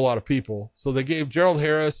lost to a whole lot of people. So they gave Gerald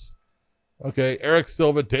Harris, Eric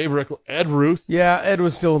Silva, Dave Rickles, Ed Ruth. Yeah, Ed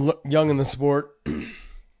was still young in the sport.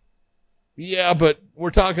 Yeah, but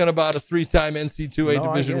we're talking about a 3-time NC2A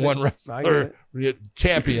Division I wrestler,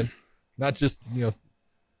 champion, not just,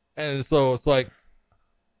 and so it's like.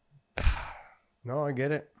 No, I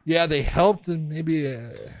get it. Yeah, they helped, and maybe,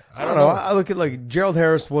 I don't know. I look at Gerald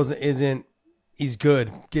Harris he's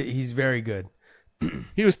good. He's very good.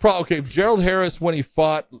 He was probably, Gerald Harris, when he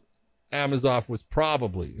fought Amosov, was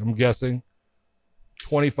probably, I'm guessing,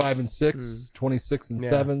 25-6,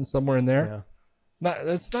 26-7, somewhere in there. Yeah.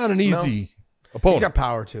 That's not an easy opponent. He's got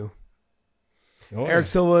power too. Eric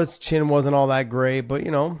Silva's chin wasn't all that great, but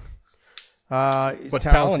he's talented.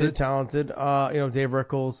 Dave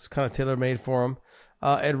Rickles, kind of tailor-made for him.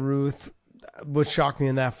 Ed Ruth, what shocked me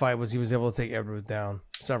in that fight was he was able to take Ed Ruth down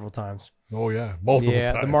several times. Oh yeah, multiple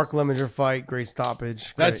times. Yeah, the Mark Lemminger fight, great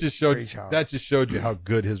stoppage. That just showed you how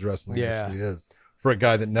good his wrestling actually is for a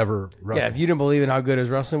guy that never wrestled. Yeah, if you didn't believe in how good his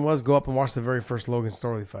wrestling was, go up and watch the very first Logan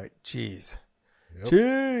Storley fight. Jeez.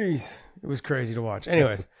 Jeez. It was crazy to watch.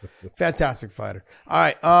 Anyways, fantastic fighter. All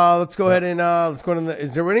right, let's go ahead and let's go into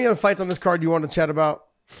is there any other fights on this card you want to chat about?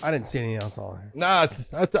 I didn't see anything else on here. Nah,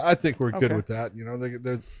 I think we're good with that.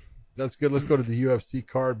 That's good. Let's go to the UFC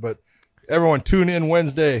card. But everyone, tune in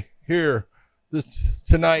Wednesday here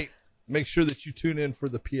tonight. Make sure that you tune in for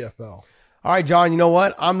the PFL. All right, John, you know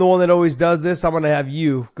what? I'm the one that always does this. I'm going to have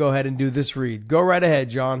you go ahead and do this read. Go right ahead,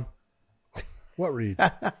 John. What read?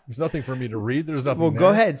 There's nothing for me to read. There's nothing. Well, go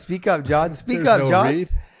ahead. Speak up, John. Speak up, John. Read.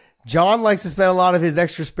 John likes to spend a lot of his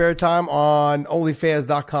extra spare time on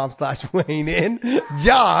onlyfans.com/weighing in.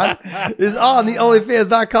 John is on the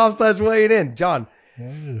onlyfans.com/weighing in. John,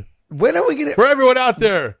 when are we going to... For everyone out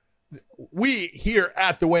there, we here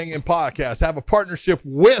at the Weighing In Podcast have a partnership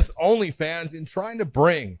with OnlyFans in trying to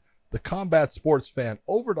bring the combat sports fan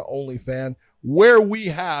over to OnlyFans, where we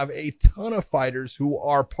have a ton of fighters who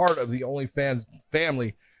are part of the OnlyFans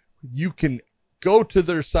family. You can go to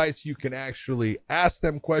their sites. You can actually ask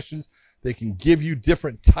them questions. They can give you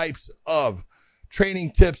different types of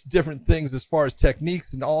training tips, different things as far as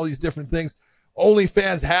techniques and all these different things.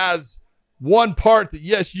 OnlyFans has one part that,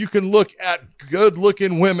 yes, you can look at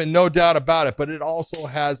good-looking women, no doubt about it, but it also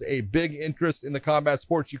has a big interest in the combat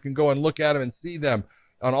sports. You can go and look at them and see them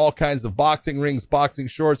on all kinds of boxing rings, boxing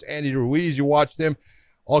shorts. Andy Ruiz, you watch them.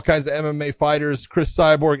 All kinds of MMA fighters, Chris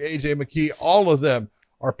Cyborg, AJ McKee, all of them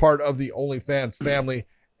are part of the OnlyFans family,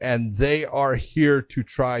 and they are here to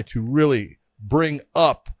try to really bring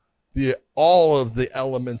up all of the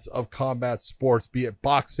elements of combat sports, be it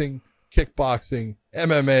boxing, kickboxing,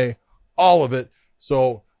 MMA, all of it.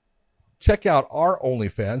 So check out our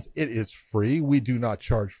OnlyFans. It is free. We do not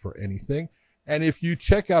charge for anything. And if you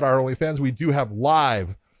check out our OnlyFans, we do have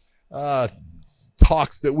live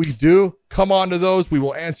talks that we do. Come on to those. We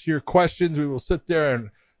will answer your questions. We will sit there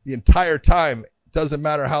and the entire time, doesn't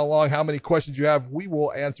matter how long, how many questions you have, we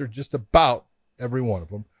will answer just about every one of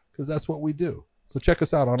them because that's what we do. So check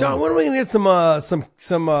us out on John. When are we gonna get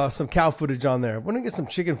some cow footage on there? When are we get some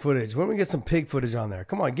chicken footage? When are we get some pig footage on there?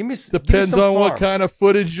 Come on, give me. Depends on what kind of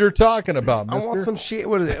footage you're talking about, mister. I want some shit.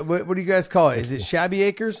 What is it? What do you guys call it? Is it Shabby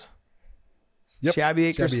Acres? Yep. Shabby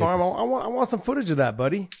Acres Farm. I want some footage of that,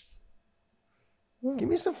 buddy. Give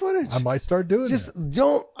me some footage. I might start doing. Just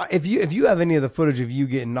don't. If you have any of the footage of you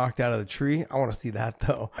getting knocked out of the tree, I want to see that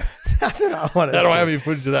though. That's what I want to. I don't have any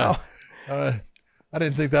footage of that. I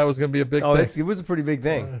didn't think that was going to be a big thing. It was a pretty big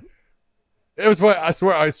thing. It was what I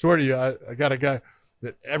swear to you. I got a guy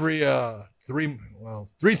that every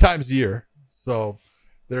 3 times a year. So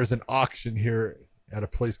there's an auction here at a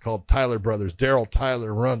place called Tyler Brothers. Daryl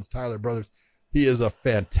Tyler runs Tyler Brothers. He is a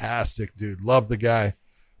fantastic dude. Love the guy.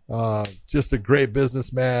 Just a great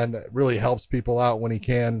businessman. Really helps people out when he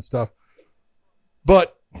can and stuff.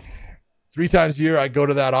 But 3 times a year, I go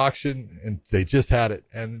to that auction, and they just had it.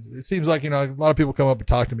 And it seems like, a lot of people come up and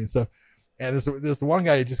talk to me and stuff. And this one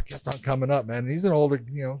guy, he just kept on coming up, man. He's an older,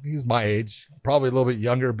 he's my age, probably a little bit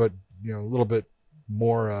younger, but, a little bit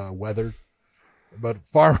more weathered. But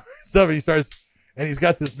farmer stuff, and he's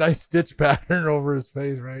got this nice stitch pattern over his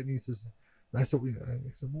face, right? And he says, I said,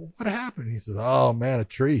 well, what happened? He says, oh, man, a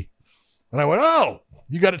tree. And I went, oh,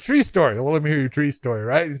 you got a tree story. Well, let me hear your tree story,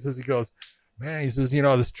 right? He goes, man,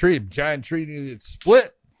 this tree, giant tree, it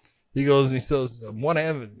split. He goes, and he says, one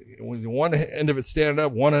end of it standing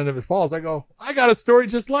up, one end of it falls. I go, I got a story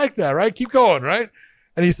just like that, right? Keep going, right?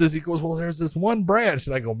 And he goes, well, there's this one branch.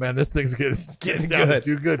 And I go, man, this thing's getting good.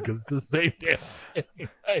 Too good because it's the same damn thing,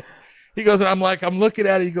 right? He goes, and I'm looking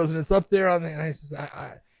at it. He goes, and it's up there on the, and I says,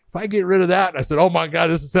 if I get rid of that, I said, oh my God,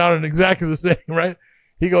 this is sounding exactly the same, right?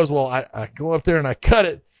 He goes, well, I go up there and I cut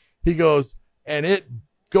it. He goes, and it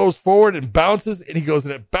goes forward and bounces, and he goes,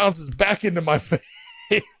 and it bounces back into my face.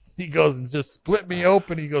 He goes, and just split me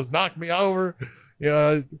open. He goes, knocked me over.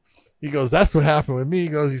 He goes, that's what happened with me. He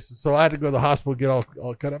goes, so I had to go to the hospital, get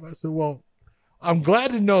all cut up. I said, well, I'm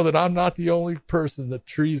glad to know that I'm not the only person that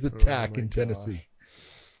trees attack in Tennessee.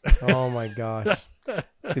 Oh my gosh. It's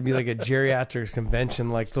going to be like a geriatrics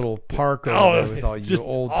convention, like little park over there with all you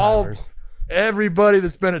old timers. Everybody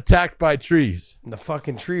that's been attacked by trees. And the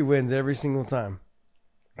fucking tree wins every single time.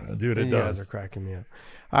 Dude, it does. You guys are cracking me up.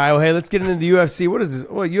 All right, well, hey, let's get into the UFC. What is this?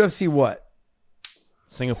 Well, UFC what?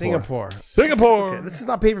 Singapore. Okay, this is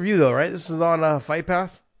not pay-per-view, though, right? This is on Fight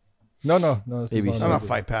Pass? No. This ABC. is on not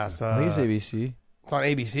Fight Pass. I think it's ABC. It's on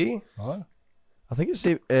ABC? Huh? I think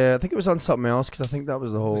it was on something else because I think that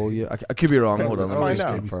was the whole. I could be wrong. Okay, Hold on, let's let me find just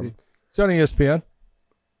out. confirm. It's on ESPN.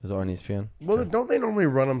 Is it on ESPN? Well, don't they normally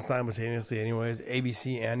run them simultaneously, anyways?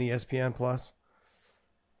 ABC and ESPN Plus.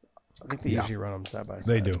 I think they usually run them side by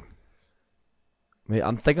side. They do.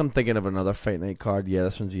 I'm thinking of another Fight Night card. Yeah,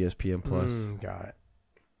 this one's ESPN Plus. Got it.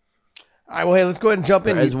 All right, well, hey, let's go ahead and jump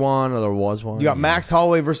in. There is one, or there was one. You got Max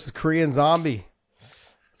Holloway versus Korean Zombie.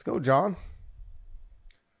 Let's go, John.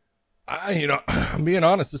 I'm being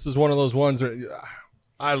honest. This is one of those ones where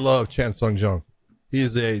I love Chan Sung Jung.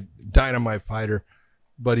 He's a dynamite fighter,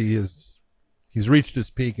 but he's reached his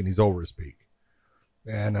peak and he's over his peak.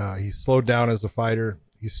 And he's slowed down as a fighter.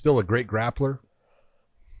 He's still a great grappler,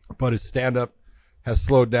 but his stand-up has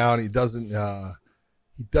slowed down. He doesn't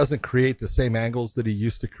create the same angles that he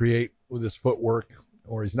used to create with his footwork,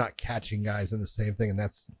 or he's not catching guys in the same thing. And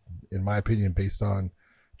that's, in my opinion, based on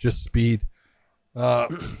just speed.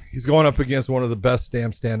 He's going up against one of the best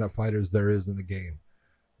damn stand-up fighters there is in the game.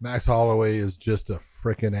 Max Holloway is just a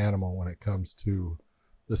freaking animal when it comes to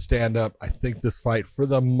the stand-up. I think this fight, for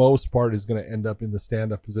the most part, is going to end up in the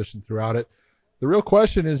stand-up position throughout it. The real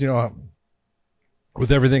question is,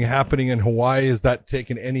 with everything happening in Hawaii, is that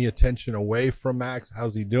taking any attention away from Max?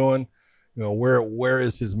 How's he doing? where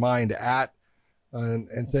is his mind at,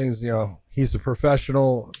 and things. He's a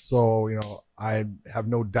professional, so I have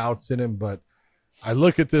no doubts in him. But I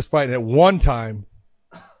look at this fight, and at one time,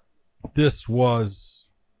 this was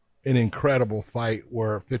an incredible fight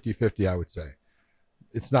where 50-50, I would say.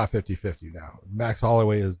 It's not 50-50 now. Max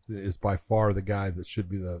Holloway is by far the guy that should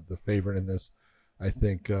be the favorite in this. I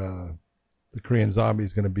think the Korean Zombie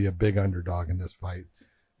is going to be a big underdog in this fight,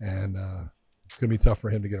 and it's going to be tough for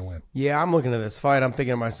him to get a win. Yeah, I'm looking at this fight. I'm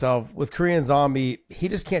thinking to myself, with Korean Zombie, he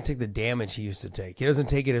just can't take the damage he used to take. He doesn't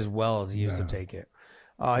take it as well as he used to take it.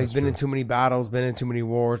 He's been in too many battles, been in too many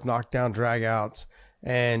wars, knocked down dragouts.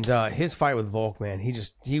 And his fight with Volk, man, he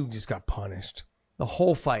just got punished. The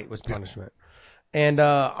whole fight was punishment. And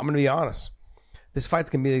I'm going to be honest. This fight's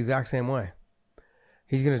going to be the exact same way.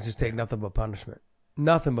 He's going to just take nothing but punishment.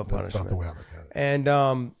 Nothing but punishment. That's about the way I look at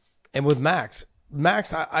it. And with Max,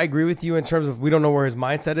 I agree with you in terms of we don't know where his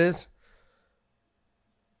mindset is.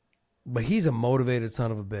 But he's a motivated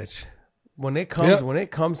son of a bitch. When it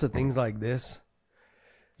comes to things like this.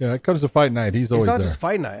 Yeah, it comes to fight night. He's always there. It's not just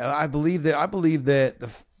fight night. I believe that the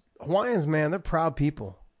Hawaiians, man, they're proud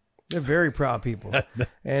people. They're very proud people.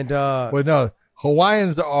 And well, no,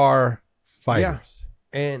 Hawaiians are fighters.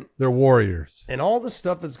 Yeah, and they're warriors. And all the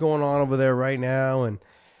stuff that's going on over there right now, and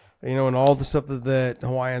and all the stuff that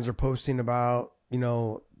Hawaiians are posting about,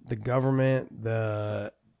 the government, they're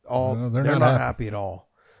not happy at all.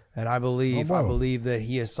 And I believe that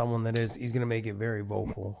he is someone that he's going to make it very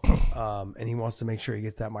vocal. And he wants to make sure he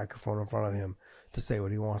gets that microphone in front of him to say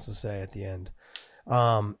what he wants to say at the end.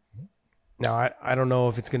 Now, I don't know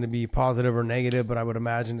if it's going to be positive or negative, but I would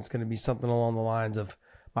imagine it's going to be something along the lines of,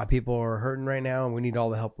 my people are hurting right now and we need all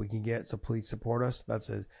the help we can get. So please support us.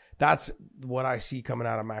 That's what I see coming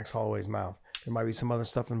out of Max Holloway's mouth. There might be some other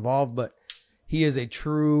stuff involved, but he is a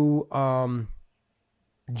true,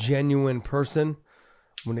 genuine person.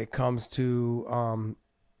 When it comes to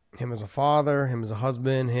him as a father, him as a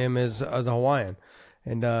husband, him as a Hawaiian.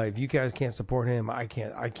 And if you guys can't support him, I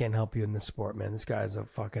can't help you in this sport, man. This guy is a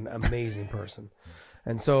fucking amazing person.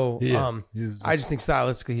 And so I just think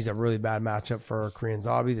stylistically he's a really bad matchup for Korean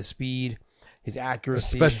Zombie. The speed, his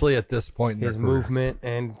accuracy. Especially at this point in his movement.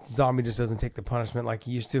 And Zombie just doesn't take the punishment like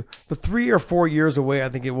he used to. The 3 or 4 years away, I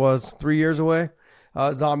think it was 3 years away,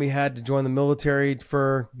 Zombie had to join the military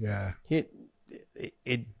for... Yeah.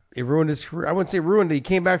 It ruined his career. I wouldn't say ruined it. He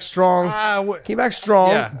came back strong.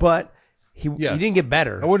 But he didn't get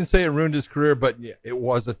better. I wouldn't say it ruined his career, but it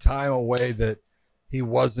was a time away that he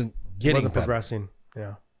wasn't progressing.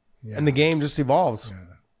 Yeah. And the game just evolves.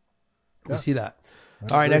 Yeah. We see that.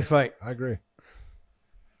 All right, next fight. I agree.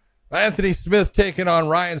 Anthony Smith taking on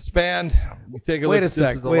Ryan Spann. Wait a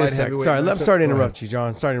sec. Sorry, I'm sorry to interrupt you,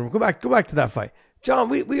 John. Go back to that fight. John,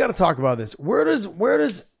 we got to talk about this. Where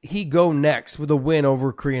does he go next with a win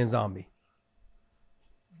over Korean Zombie?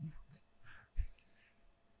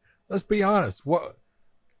 Let's be honest.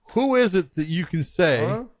 Who is it that you can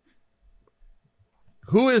say?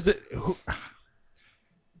 Who is it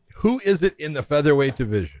in the featherweight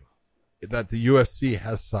division that the UFC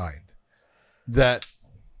has signed that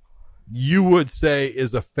you would say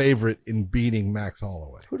is a favorite in beating Max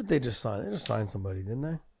Holloway? Who did they just sign? They just signed somebody, didn't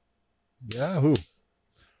they? Yeah, who?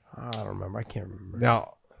 I don't remember. I can't remember.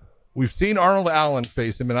 Now, we've seen Arnold Allen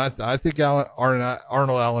face him, and I think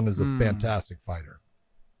Arnold Allen is a fantastic fighter.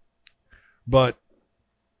 But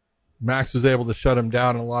Max was able to shut him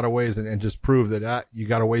down in a lot of ways and just prove that you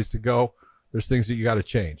got a ways to go. There's things that you got to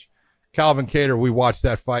change. Calvin Kattar, we watched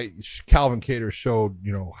that fight. Calvin Kattar showed,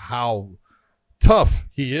 how tough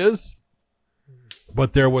he is,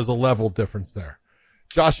 but there was a level difference there.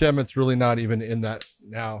 Josh Emmett's really not even in that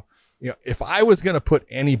now. If I was going to put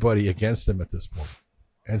anybody against him at this point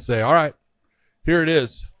and say, all right, here it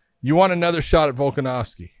is. You want another shot at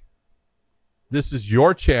Volkanovski. This is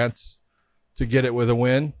your chance to get it with a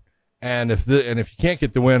win. And if you can't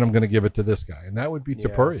get the win, I'm going to give it to this guy. And that would be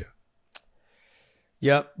Topuria.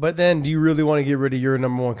 Yep. But then do you really want to get rid of your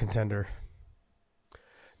number one contender?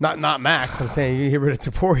 Not Max. I'm saying you get rid of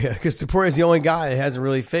Topuria because Topuria is the only guy that hasn't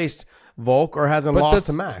really faced Volk or hasn't lost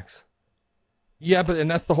to Max. Yeah, and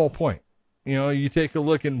that's the whole point. You take a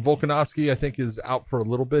look, and Volkanovski, I think, is out for a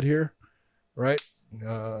little bit here, right?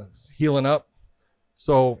 Healing up.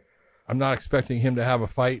 So I'm not expecting him to have a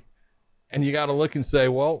fight. And you got to look and say,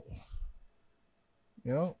 well,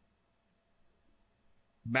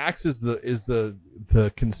 Max is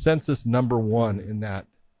the consensus number one in that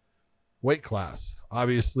weight class.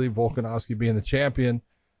 Obviously, Volkanovski being the champion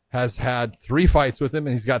has had 3 fights with him,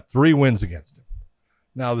 and he's got 3 wins against him.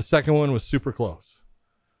 Now, the second one was super close.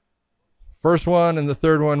 First one and the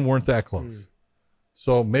third one weren't that close.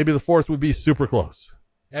 So maybe the fourth would be super close.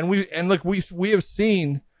 And we have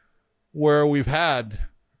seen where we've had,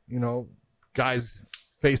 guys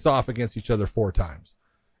face off against each other 4 times.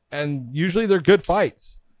 And usually they're good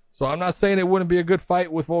fights. So I'm not saying it wouldn't be a good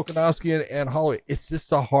fight with Volkanovski and Holloway. It's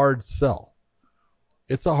just a hard sell.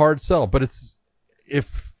 It's a hard sell. But it's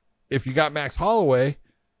if you got Max Holloway,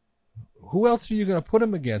 who else are you going to put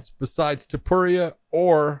him against besides Topuria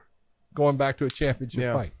or going back to a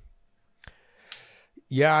championship fight?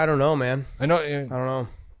 Yeah, I don't know, man. I don't know.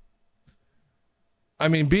 I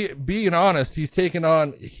mean, being honest,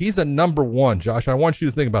 he's a number 1, Josh. I want you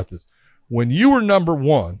to think about this. When you were number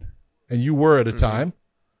 1, and you were at a time,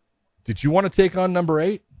 did you want to take on number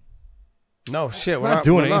 8? No, shit. We're not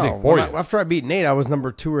doing anything for you. After I beat Nate, I was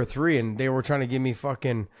number 2 or 3, and they were trying to give me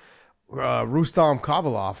fucking Rustam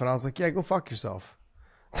Kabalov, and I was like, yeah, go fuck yourself.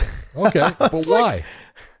 Okay, but why?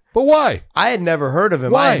 But why? I had never heard of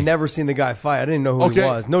him. Why? I had never seen the guy fight. I didn't know who he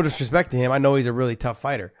was. No disrespect to him. I know he's a really tough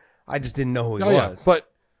fighter. I just didn't know who he was.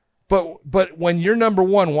 But when you're number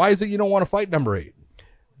 1, why is it you don't want to fight number 8? It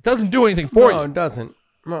doesn't do anything for you. No, it doesn't.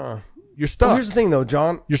 You're stuck. Well, here's the thing, though,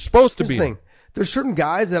 John. You're supposed to be. There's certain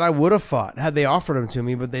guys that I would have fought had they offered them to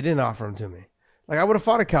me, but they didn't offer them to me. Like, I would have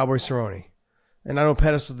fought a Cowboy Cerrone. And I know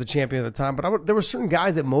Pettis was the champion at the time, but there were certain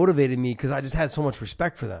guys that motivated me because I just had so much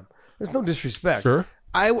respect for them. There's no disrespect. Sure.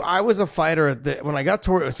 I was a fighter when I got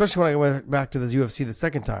to, especially when I went back to the UFC the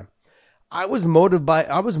second time. I was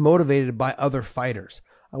motivated by other fighters.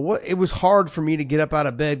 It was hard for me to get up out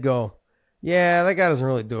of bed, go, yeah, that guy doesn't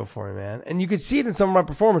really do it for me, man. And you could see it in some of my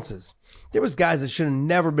performances. There was guys that should have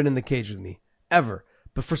never been in the cage with me, ever.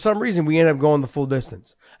 But for some reason, we ended up going the full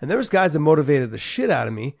distance. And there was guys that motivated the shit out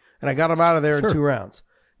of me, and I got them out of there in 2 rounds.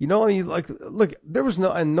 Look, there was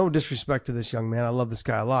no disrespect to this young man. I love this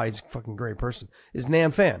guy a lot. He's a fucking great person. Is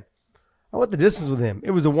Nam Fan. I went the distance with him.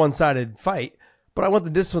 It was a one-sided fight, but I went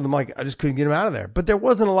the distance with him. Like, I just couldn't get him out of there. But there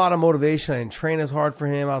wasn't a lot of motivation. I didn't train as hard for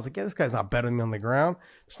him. I was like, yeah, this guy's not better than me on the ground.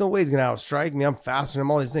 There's no way he's going to outstrike me. I'm faster than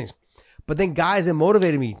him, all these things. But then guys that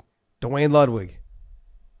motivated me, Dwayne Ludwig.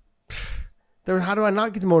 How do I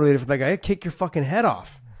not get motivated for that guy? I'd kick your fucking head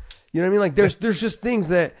off. You know what I mean? Like, there's just things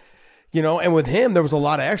that, and with him, there was a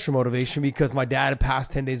lot of extra motivation because my dad had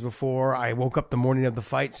passed 10 days before. I woke up the morning of the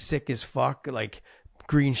fight sick as fuck, like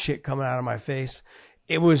green shit coming out of my face.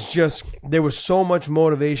 It was just, there was so much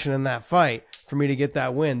motivation in that fight for me to get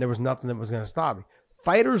that win. There was nothing that was going to stop me.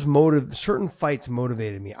 Certain fights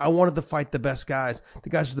motivated me. I wanted to fight the best guys, the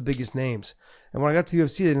guys with the biggest names. And when I got to the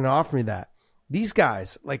UFC, they didn't offer me that. These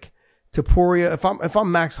guys, like Topuria, if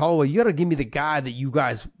I'm Max Holloway, you got to give me the guy that you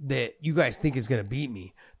guys think is going to beat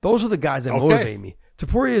me. Those are the guys that motivate me.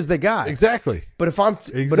 Topuria is the guy. Exactly. But if I'm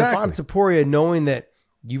Topuria, knowing that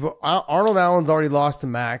Arnold Allen's already lost to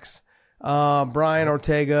Max, Brian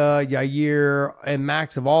Ortega, Yair, and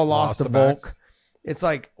Max have all lost to Volk. Max. It's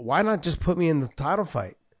like, why not just put me in the title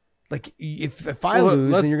fight? Like, if I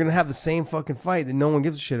lose, then you're going to have the same fucking fight that no one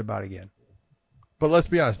gives a shit about again. But let's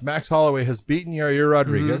be honest. Max Holloway has beaten Yair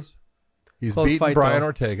Rodriguez. Mm-hmm. He's beaten Brian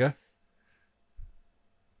Ortega.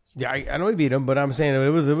 Yeah, I know he beat him, but I'm saying it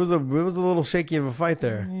was a little shaky of a fight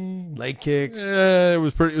there. Leg kicks. Yeah, it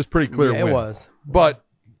was pretty clear. Yeah, win. It was. But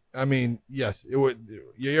I mean, yes, it would.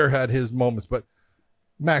 Yair had his moments, but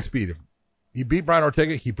Max beat him. He beat Brian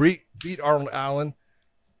Ortega. He beat Arnold Allen.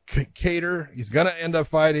 Cater. He's gonna end up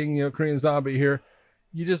fighting, Korean Zombie here.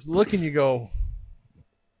 You just look and you go,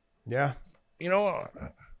 yeah.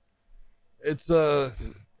 It's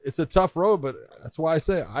a tough road, but that's why I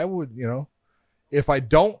say I would, if I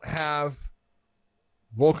don't have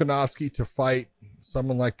Volkanovski to fight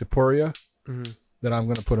someone like Topuria, then I'm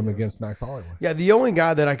going to put him against Max Holloway. Yeah, the only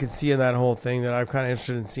guy that I could see in that whole thing that I'm kind of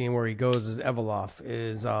interested in seeing where he goes is Evolov.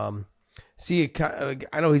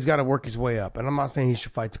 I know he's got to work his way up, and I'm not saying he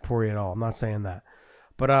should fight Topuria at all. I'm not saying that.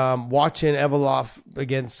 But watching Evolov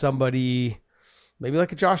against somebody, maybe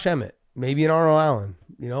like a Josh Emmett, maybe an Arnold Allen,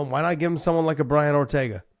 why not give him someone like a Brian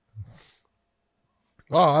Ortega?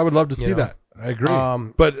 Oh, I would love to see that. I agree.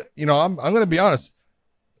 But, I'm going to be honest.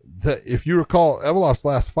 If you recall, Evolov's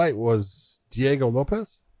last fight was Diego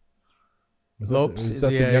Lopez. Was that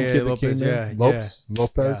the young kid that came in? Lopez.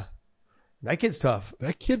 Yeah. That kid's tough.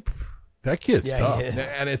 That kid's tough.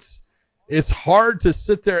 And it's hard to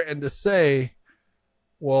sit there and to say,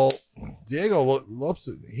 well, Diego Lopez,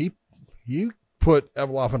 he put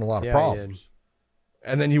Evolov in a lot of problems.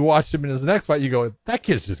 And then you watch him in his next fight, you go, that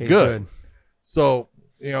kid's just good. So,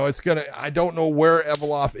 I don't know where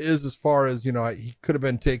Evolov is as far as, he could have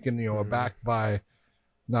been taken, aback by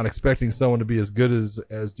not expecting someone to be as good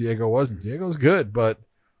as Diego was. And Diego's good, but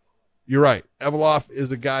you're right. Evolov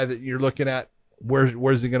is a guy that you're looking at.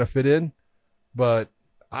 Where's he going to fit in? But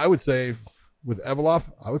I would say with Evolov,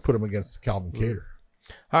 I would put him against Calvin Kattar.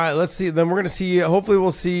 All right, let's see. Then we're going to see, hopefully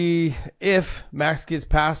we'll see if Max gets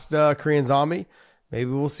past Korean Zombie. Maybe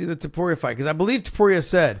we'll see the Topuria fight. Because I believe Topuria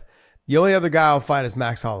said the only other guy I'll fight is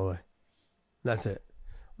Max Holloway. That's it.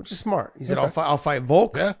 Which is smart. He said, I'll fight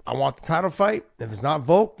Volk. Yeah. I want the title fight. If it's not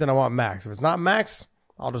Volk, then I want Max. If it's not Max,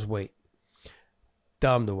 I'll just wait.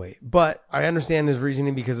 Dumb to wait. But I understand his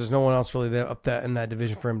reasoning because there's no one else really in that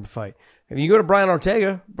division for him to fight. If you go to Brian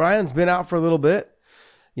Ortega, Brian's been out for a little bit.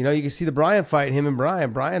 You know, you can see the Brian fight, him and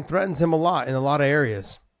Brian. Brian threatens him a lot in a lot of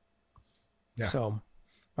areas. Yeah. So, all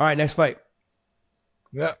right, next fight.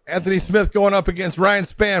 Yeah, Anthony Smith going up against Ryan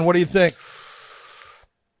Spann. What do you think?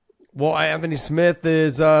 Well, Anthony Smith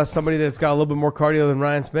is somebody that's got a little bit more cardio than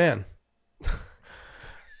Ryan Spann.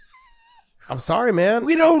 I'm sorry, man.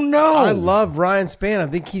 We don't know. I love Ryan Spann. I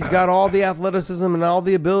think he's got all the athleticism and all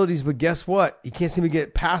the abilities, but guess what? He can't seem to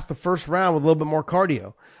get past the first round with a little bit more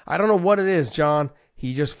cardio. I don't know what it is, John.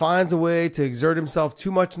 He just finds a way to exert himself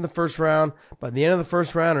too much in the first round. By the end of the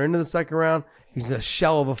first round or into the second round, he's a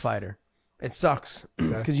shell of a fighter. It sucks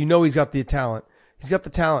because you know he's got the talent. He's got the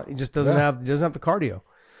talent. He just doesn't have the cardio.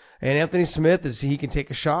 And Anthony Smith he can take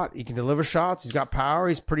a shot. He can deliver shots. He's got power.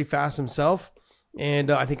 He's pretty fast himself. And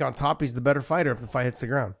I think on top, he's the better fighter if the fight hits the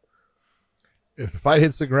ground. If the fight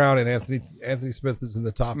hits the ground and Anthony Smith is in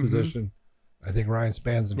the top position, I think Ryan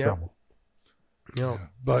Spann's in trouble. Yeah.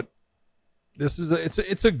 But this is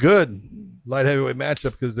it's a good light heavyweight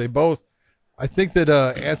matchup because they both. I think that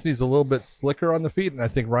Anthony's a little bit slicker on the feet, and I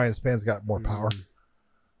think Ryan Spann's got more power.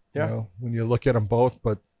 Yeah. You know, when you look at them both,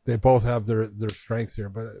 but they both have their strengths here.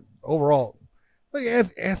 But overall, like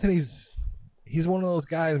he's one of those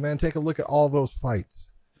guys, man. Take a look at all those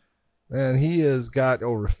fights, and he has got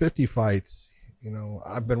over 50 fights. You know,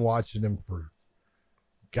 I've been watching him for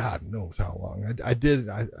God knows how long. I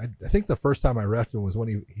think the first time I refed him was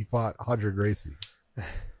when he fought Hodger Gracie,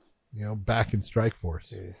 you know, back in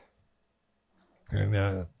Strikeforce. Jeez.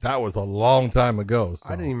 And that was a long time ago. So.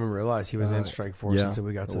 I didn't even realize he was in Strikeforce until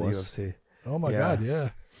we got to the UFC. Oh my God, yeah.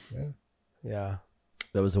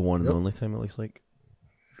 That was the one and only time, it looks like.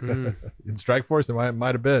 In Strikeforce, it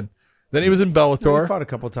might have been. Then he was in Bellator. He fought a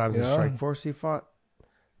couple of times in Strikeforce. He fought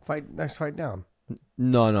next fight down.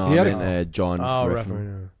 No, he had John.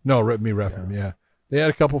 No, me referencing him. Yeah, they had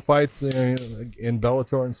a couple fights in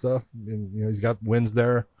Bellator and stuff. And you know, he's got wins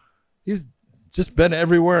there. He's just been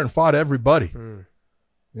everywhere and fought everybody. You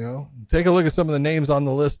know, take a look at some of the names on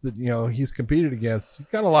the list that he's competed against. He's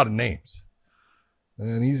got a lot of names,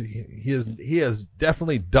 and he has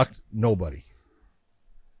definitely ducked nobody.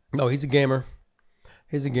 No, he's a gamer.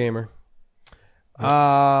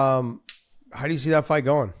 How do you see that fight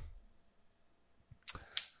going?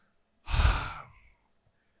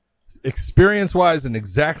 Experience-wise and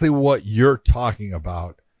exactly what you're talking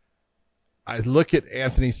about, I look at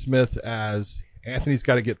Anthony Smith as Anthony's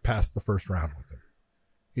got to get past the first round with him.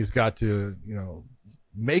 He's got to,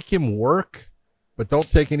 make him work, but don't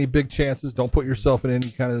take any big chances. Don't put yourself in any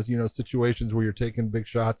kind of, situations where you're taking big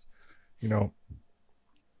shots.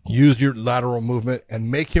 Use your lateral movement and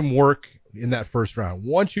make him work in that first round.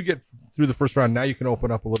 Once you get through the first round, now you can open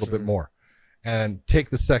up a little bit more and take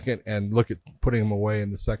the second and look at putting him away in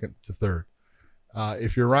the second to third.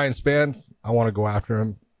 If you're Ryan Spann, I want to go after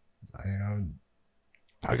him.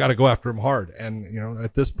 I got to go after him hard. And,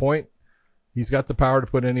 at this point, he's got the power to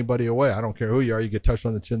put anybody away. I don't care who you are. You get touched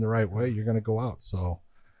on the chin the right way, you're going to go out. So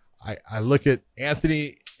I look at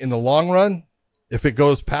Anthony in the long run. If it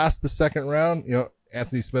goes past the second round,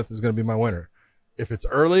 Anthony Smith is going to be my winner. If it's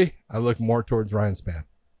early, I look more towards Ryan Spann.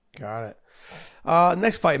 Got it.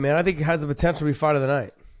 Next fight, man. I think it has the potential to be fight of the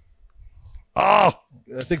night. Oh,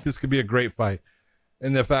 I think this could be a great fight.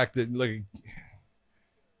 And the fact that,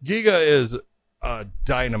 Giga is a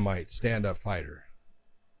dynamite stand-up fighter.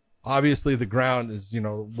 Obviously, the ground is,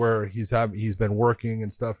 where he's been working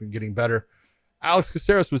and stuff and getting better. Alex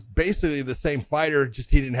Caceres was basically the same fighter,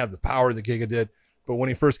 just he didn't have the power that Giga did. But when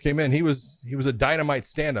he first came in, he was a dynamite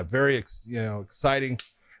stand-up, very exciting,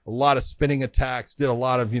 a lot of spinning attacks, did a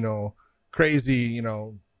lot of crazy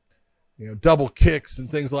double kicks and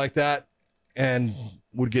things like that, and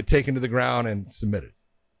would get taken to the ground and submitted.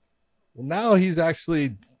 Well, now he's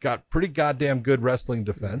actually got pretty goddamn good wrestling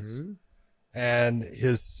defense, and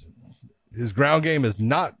his ground game is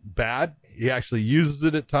not bad. He actually uses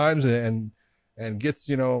it at times and gets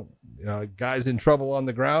guys in trouble on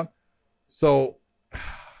the ground. So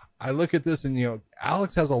I look at this and,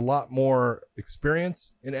 Alex has a lot more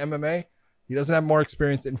experience in MMA. He doesn't have more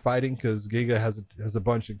experience in fighting because Giga has a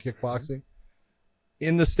bunch in kickboxing.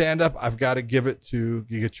 In the stand-up, I've got to give it to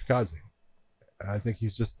Giga Chikadze. I think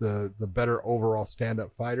he's just the better overall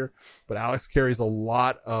stand-up fighter. But Alex carries a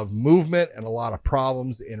lot of movement and a lot of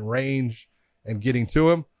problems in range and getting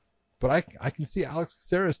to him. But I can see Alex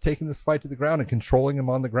Caceres taking this fight to the ground and controlling him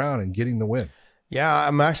on the ground and getting the win. Yeah,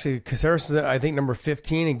 I'm actually, Caceres is at, I think, number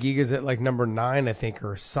 15, and Giga's at like number 9, I think,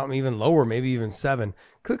 or something even lower, maybe even 7.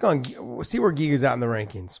 Click on, see where Giga's at in the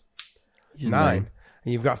rankings. He's 9.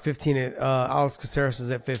 And you've got 15 at, Alex Caceres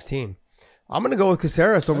is at 15. I'm going to go with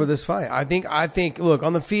Caceres over this fight. I think, look,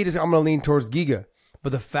 on the feet, I'm going to lean towards Giga.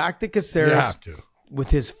 But the fact that Caceres, with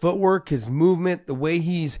his footwork, his movement, the way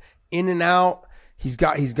he's in and out, he's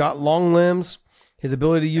got long limbs. His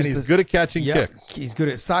ability to use and he's good at catching kicks. He's good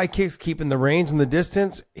at side kicks, keeping the range and the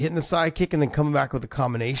distance, hitting the side kick, and then coming back with a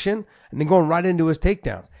combination, and then going right into his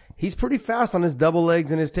takedowns. He's pretty fast on his double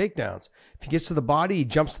legs and his takedowns. If he gets to the body, he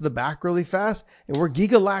jumps to the back really fast. And where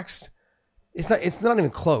Giga lacks, it's not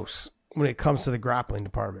even close when it comes to the grappling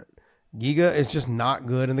department. Giga is just not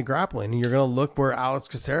good in the grappling. And you're going to look where Alex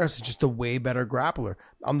Caceres is just a way better grappler.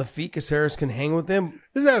 On the feet, Caceres can hang with him.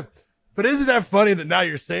 But isn't that funny that now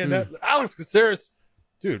you're saying that? Alex Caceres,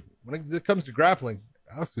 dude, when it comes to grappling,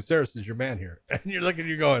 Alex Caceres is your man here. And you're looking,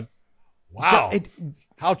 you're going, wow,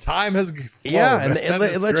 how time has flown. Yeah, and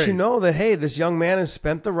it lets you know that, hey, this young man has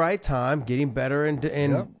spent the right time getting better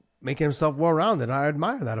and making himself well-rounded. I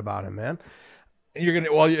admire that about him, man. And you're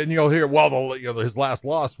gonna, and you'll hear, his last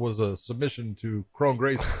loss was a submission to Chrome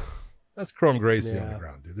Gracie. That's Chrome Gracie on the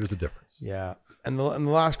ground, dude. There's a difference. Yeah. And the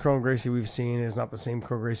last Chrome Gracie we've seen is not the same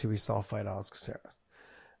Chrome Gracie we saw fight Alex Caceres.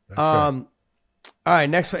 That's right. All right,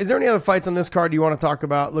 next fight. Is there any other fights on this card you want to talk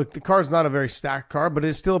about? Look, the card's not a very stacked card, but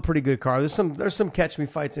it's still a pretty good card. There's some catch me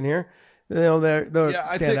fights in here. They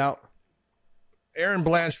stand out. Aaron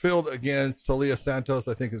Blanchfield against Talia Santos,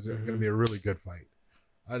 I think, is going to be a really good fight.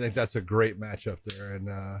 I think that's a great matchup there,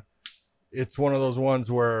 and it's one of those ones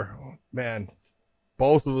where, man,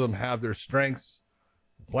 both of them have their strengths.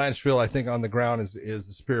 Blanchfield, I think, on the ground is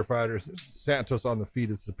the superior fighter. Santos on the feet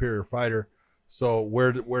is the superior fighter. So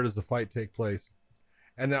where does the fight take place?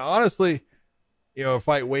 And then honestly, a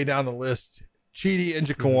fight way down the list, Chidi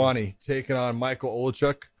Njokuani taking on Michael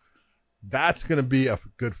Olechuk. That's going to be a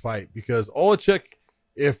good fight because Olechuk,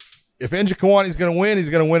 if Njokuani is going to win, he's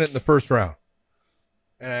going to win it in the first round.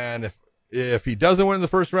 And if he doesn't win in the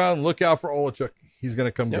first round, look out for Olechuk. He's going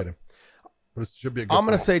to come get him. But it should be a good I'm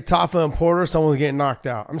going to say Tafa and Porter, someone's getting knocked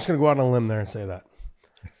out. I'm just going to go out on a limb there and say that.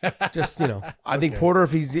 Just, I think Porter,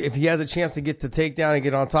 if he has a chance to get to takedown and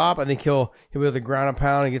get on top, I think he'll be able to ground and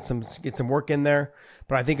pound and get some work in there.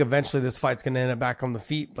 But I think eventually this fight's going to end up back on the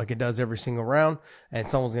feet like it does every single round, and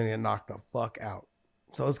someone's going to get knocked the fuck out.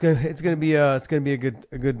 So it's going to be a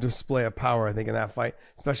good display of power, I think, in that fight,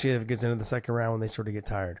 especially if it gets into the second round when they sort of get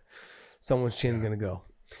tired. Someone's chin's going to go.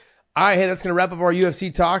 All right, hey, that's going to wrap up our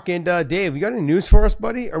UFC talk. And Dave, you got any news for us,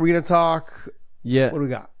 buddy? Are we going to talk? Yeah. What do we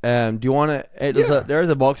got? Do you want to? There's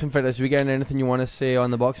a boxing fight this weekend. Anything you want to say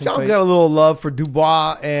on the boxing fight? John's got a little love for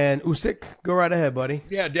Dubois and Usyk. Go right ahead, buddy.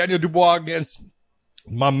 Yeah, Daniel Dubois against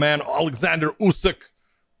my man Alexander Usyk.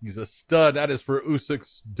 He's a stud. That is for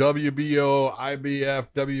Usyk's WBO, IBF,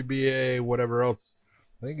 WBA, whatever else.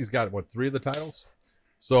 I think he's got 3 of the titles.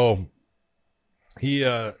 So he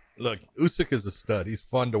look, Usyk is a stud. He's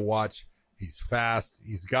fun to watch. He's fast.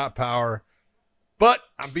 He's got power. But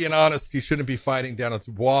I'm being honest, he shouldn't be fighting Daniel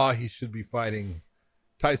Dubois. He should be fighting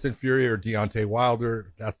Tyson Fury or Deontay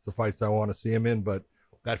Wilder. That's the fights I want to see him in. But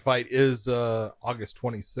that fight is August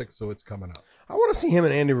 26th, so it's coming up. I want to see him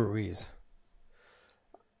and Andy Ruiz.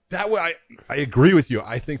 That way, I agree with you.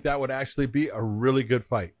 I think that would actually be a really good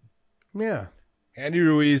fight. Yeah. Andy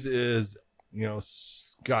Ruiz is,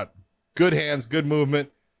 got good hands, good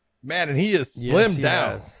movement. Man, and he is slimmed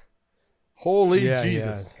down. Has. Holy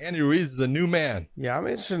Jesus. Andy Ruiz is a new man. Yeah, I'm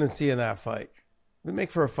interested in seeing that fight. It'd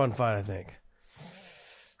make for a fun fight, I think.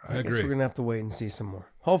 I agree. Guess we're going to have to wait and see some more.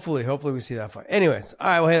 Hopefully we see that fight. Anyways, all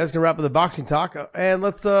right, well, hey, that's going to wrap up the boxing talk. And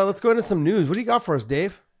let's go into some news. What do you got for us,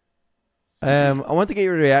 Dave? I want to get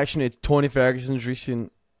your reaction to Tony Ferguson's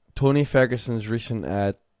recent Twitter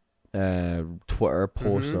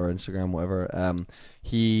post or Instagram, whatever.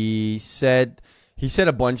 He said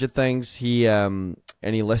a bunch of things.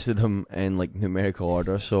 And he listed them in numerical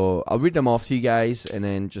order. So I'll read them off to you guys, and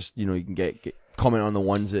then just you can get comment on the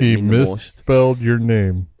ones that mean the most. He misspelled your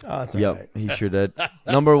name. Oh, that's all right. He sure did.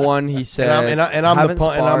 Number 1, he said, and I'm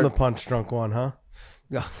the punch drunk one, huh?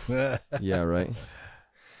 Yeah, right.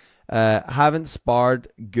 Haven't sparred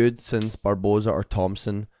good since Barboza or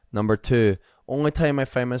Thompson. Number 2, only time I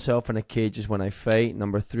find myself in a cage is when I fight.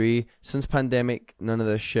 Number 3, since pandemic, none of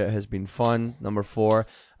this shit has been fun. Number 4,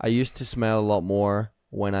 I used to smell a lot more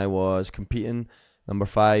when I was competing. Number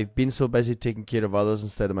 5, being so busy taking care of others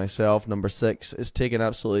instead of myself. Number 6 is taking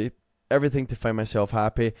absolutely everything to find myself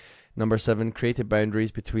happy. Number 7, creating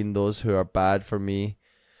boundaries between those who are bad for me.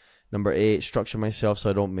 Number 8, structure myself so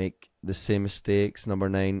I don't make the same mistakes. Number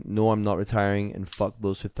 9, no, I'm not retiring, and fuck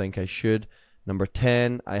those who think I should. Number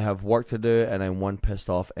 10, I have work to do, and I'm one pissed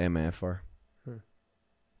off MFer.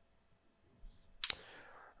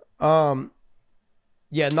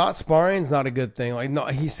 Yeah, not sparring is not a good thing. Like, no,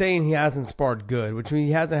 he's saying he hasn't sparred good, which means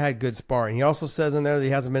he hasn't had good sparring. He also says in there that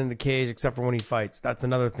he hasn't been in the cage except for when he fights. That's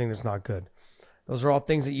another thing that's not good. Those are all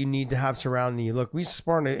things that you need to have surrounding you. Look, we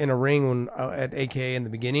sparred in a ring when at AKA in the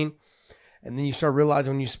beginning, and then you start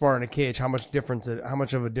realizing when you spar in a cage how much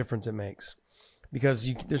of a difference it makes,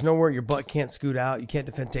 because there's nowhere your butt can't scoot out. You can't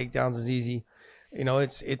defend takedowns as easy. You know,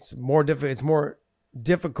 it's more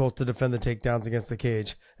difficult to defend the takedowns against the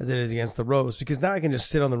cage as it is against the ropes, because now I can just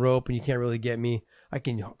sit on the rope and you can't really get me. I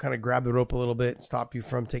can kind of grab the rope a little bit and stop you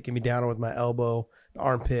from taking me down with my elbow, the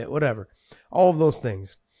armpit, whatever. All of those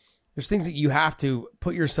things. There's things that you have to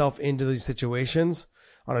put yourself into these situations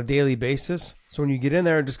on a daily basis. So when you get in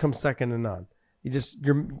there, it just comes second to none. It's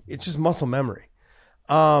just muscle memory.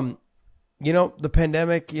 You know, the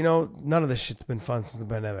pandemic, you know, none of this shit's been fun since the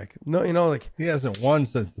pandemic. No, you know, like, he hasn't won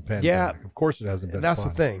since the pandemic. Yeah, of course it hasn't been. That's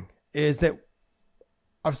fun. the thing, is that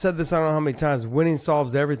I've said this I don't know how many times. Winning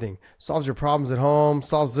solves everything. Solves your problems at home.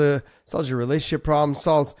 Solves your relationship problems.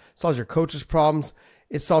 Solves your coach's problems.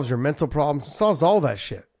 It solves your mental problems. It solves all that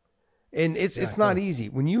shit. And it's not easy.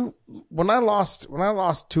 When I lost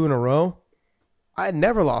 2 in a row, I had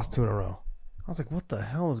never lost 2 in a row. I was like, what the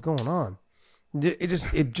hell is going on? It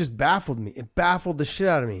just baffled me. It baffled the shit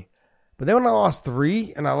out of me. But then when I lost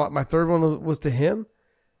 3 and my third one was to him,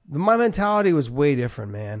 my mentality was way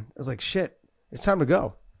different, man. I was like, shit, it's time to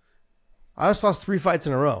go. I just lost 3 fights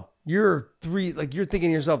in a row. You're thinking to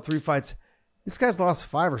yourself, 3 fights. This guy's lost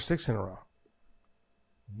 5 or 6 in a row.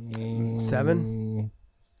 7?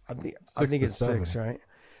 I think it's 6, right?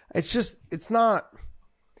 It's not.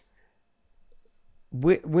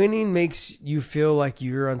 Winning makes you feel like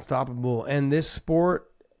you're unstoppable. And this sport,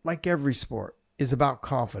 like every sport, is about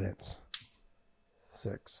confidence.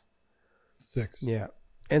 6. Yeah.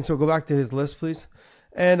 And so go back to his list, please.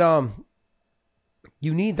 And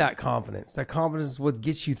you need that confidence. That confidence is what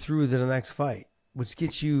gets you through to the next fight, which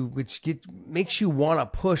makes you want to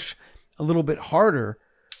push a little bit harder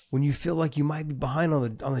when you feel like you might be behind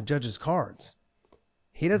on the judge's cards.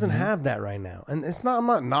 He doesn't have that right now. And I'm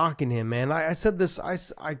not knocking him, man. I said this, I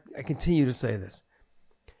continue to say this.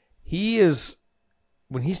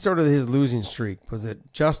 When he started his losing streak, was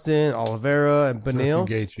it Justin, Oliveira, and Benil?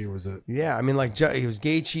 Justin Gaethje was it? Yeah, I mean, like, he was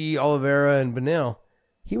Gaethje, Oliveira, and Benil.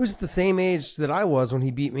 He was at the same age that I was when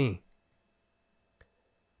he beat me.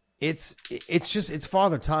 It's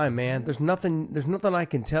father time, man. There's nothing I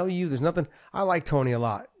can tell you. There's nothing. I like Tony a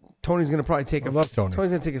lot. Tony's going to probably take Tony's going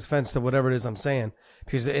to take offense to whatever it is I'm saying,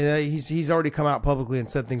 because he's already come out publicly and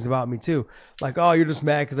said things about me too. Like, oh, you're just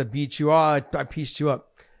mad because I beat you. Oh, I pieced you up.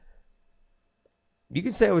 You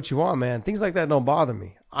can say what you want, man. Things like that don't bother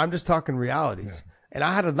me. I'm just talking realities. Yeah. And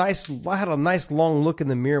I had a nice long look in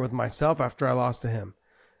the mirror with myself after I lost to him.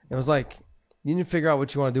 It was like, you need to figure out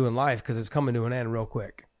what you want to do in life, because it's coming to an end real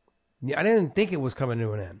quick. I didn't think it was coming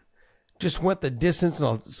to an end. Just went the distance in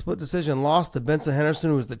a split decision, lost to Benson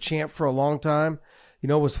Henderson, who was the champ for a long time. You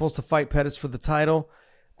know, was supposed to fight Pettis for the title.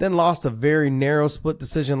 Then lost a very narrow split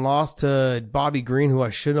decision loss to Bobby Green, who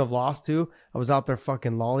I shouldn't have lost to. I was out there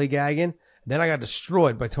fucking lollygagging. Then I got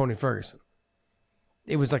destroyed by Tony Ferguson.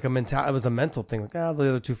 It was like a mental thing. Like, the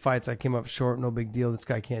other 2 fights I came up short, no big deal. This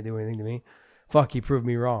guy can't do anything to me. Fuck, he proved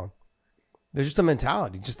me wrong. There's just a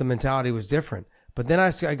mentality. Just the mentality was different. But then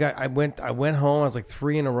I went home. I was like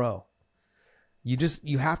 3 in a row.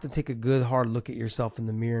 You have to take a good hard look at yourself in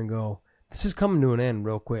the mirror and go, this is coming to an end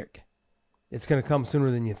real quick. It's going to come sooner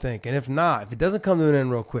than you think. And if it doesn't come to an end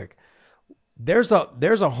real quick, there's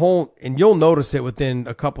a whole, and you'll notice it within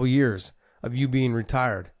a couple years of you being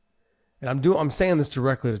retired. And I'm saying this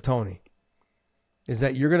directly to Tony, is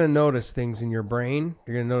that you're going to notice things in your brain.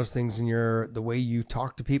 You're going to notice things in the way you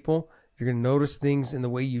talk to people. You're going to notice things in the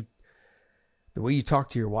way you talk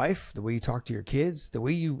to your wife, the way you talk to your kids, the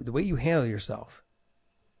way you handle yourself.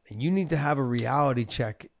 And you need to have a reality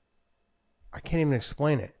check. I can't even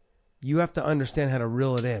explain it. You have to understand how to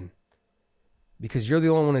reel it in, because you're the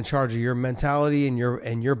only one in charge of your mentality and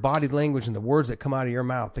your body language and the words that come out of your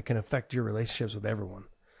mouth that can affect your relationships with everyone.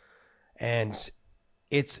 And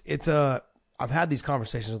I've had these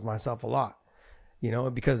conversations with myself a lot,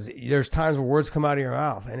 because there's times where words come out of your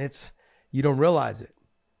mouth and you don't realize it.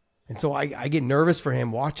 And so I get nervous for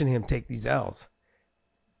him, watching him take these L's.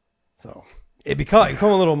 So It become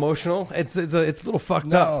a little emotional. It's a little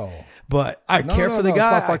fucked up. But I care for the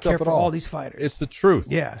guy. I care for all these fighters. It's the truth.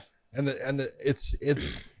 Yeah. And it's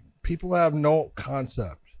people have no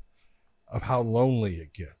concept of how lonely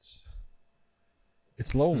it gets.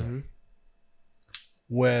 It's lonely. Mm-hmm.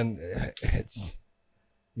 When it's,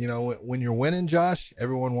 when you're winning, Josh,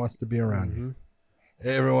 everyone wants to be around you.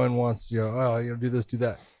 Everyone wants, do this, do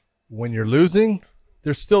that. When you're losing,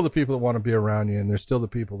 there's still the people that want to be around you, and there's still the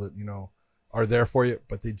people that, are there for you,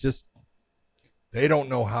 but they don't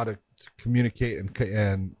know how to communicate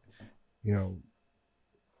and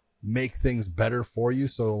make things better for you.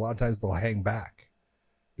 So a lot of times they'll hang back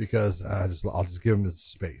because I'll just give them this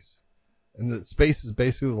space. And the space is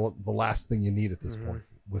basically the last thing you need at this point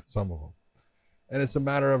with some of them. And it's a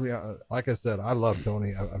matter of, like I said, I love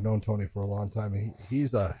Tony. I've known Tony for a long time. And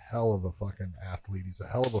he's a hell of a fucking athlete. He's a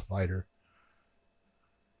hell of a fighter.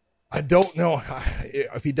 I don't know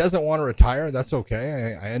if he doesn't want to retire. That's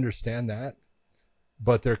okay. I understand that.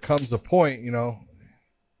 But there comes a point,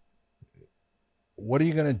 what are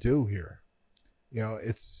you going to do here?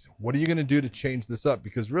 What are you going to do to change this up?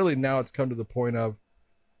 Because really now it's come to the point of,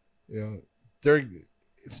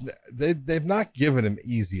 they've not given him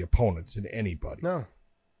easy opponents in anybody. No,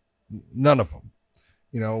 none of them.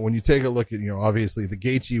 When you take a look at, obviously the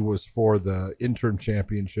Gaethje was for the interim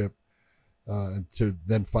championship to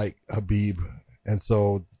then fight Habib, and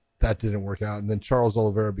so that didn't work out. And then Charles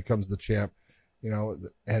Oliveira becomes the champ,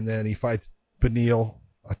 and then he fights Beneil,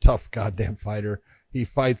 a tough goddamn fighter. He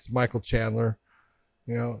fights Michael Chandler,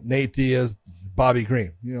 Nate Diaz, Bobby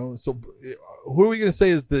Green. So who are we going to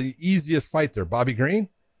say is the easiest fight there? Bobby Green?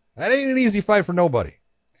 That ain't an easy fight for nobody.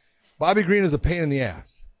 Bobby Green is a pain in the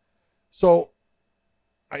ass. So,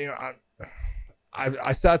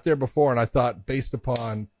 I sat there before and I thought, based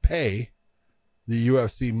upon pay, the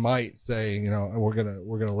UFC might say, we're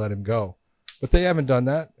gonna let him go, but they haven't done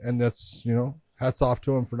that, and that's hats off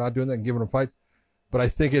to him for not doing that and giving him fights. But I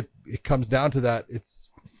think it comes down to that.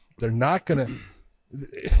 They're not gonna.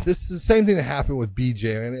 This is the same thing that happened with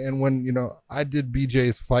BJ, and when I did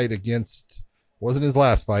BJ's fight against, wasn't his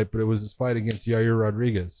last fight, but it was his fight against Yair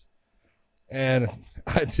Rodriguez, and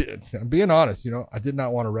I'm being honest, I did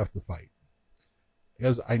not want to ref the fight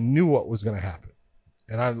because I knew what was going to happen.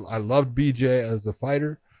 And I loved BJ as a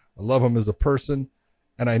fighter. I love him as a person.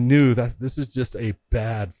 And I knew that this is just a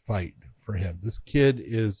bad fight for him. This kid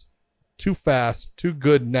is too fast, too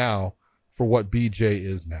good now for what BJ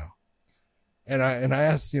is now. And I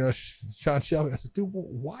asked, Sean Shelby, I said, dude,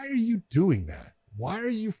 why are you doing that? Why are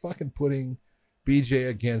you fucking putting BJ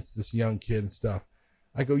against this young kid and stuff?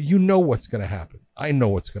 I go, what's going to happen. I know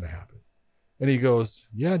what's going to happen. And he goes,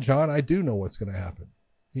 yeah, John, I do know what's going to happen.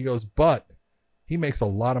 He goes, but he makes a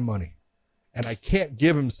lot of money, and I can't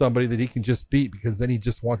give him somebody that he can just beat because then he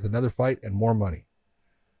just wants another fight and more money.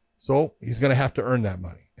 So he's going to have to earn that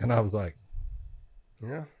money. And I was like,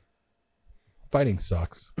 yeah, fighting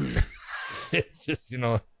sucks. It's just,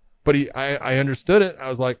 but I understood it. I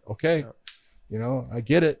was like, okay, I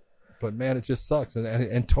get it, but man, it just sucks.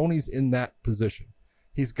 And Tony's in that position.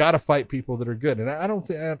 He's got to fight people that are good. And I don't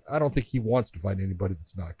think he wants to fight anybody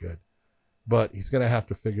that's not good, but he's going to have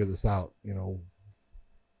to figure this out,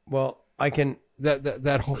 Well, I can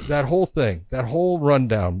that whole thing, that whole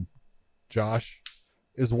rundown, Josh,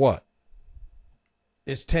 is what?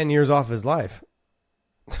 It's 10 years off his life.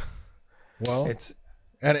 Well, it's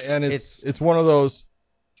one of those,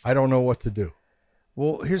 I don't know what to do.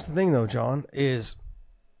 Well, here's the thing though, John, is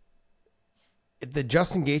the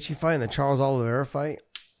Justin Gaethje fight and the Charles Oliveira fight,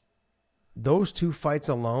 those two fights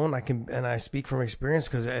alone, I speak from experience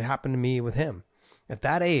because it happened to me with him at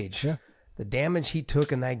that age. Yeah. The damage he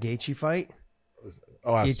took in that Gaethje fight,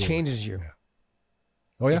 it changes you. Yeah.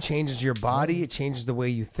 Oh, yeah. It changes your body. It changes the way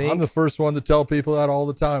you think. I'm the first one to tell people that all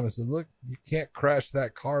the time. I said, look, you can't crash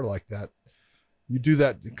that car like that. You do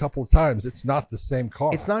that a couple of times, it's not the same car.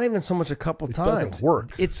 It's not even so much a couple of times. It doesn't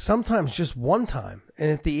work. It's sometimes just one time.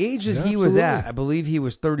 And at the age that he was at, I believe he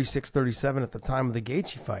was 36, 37 at the time of the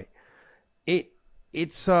Gaethje fight.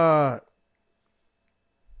 It's you're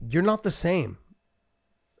not the same.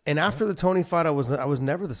 And after the Tony fight, I was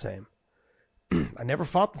never the same. I never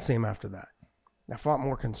fought the same after that. I fought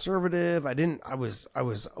more conservative. I was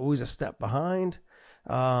always a step behind.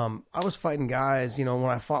 I was fighting guys, when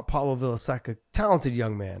I fought Pablo Villaseca, talented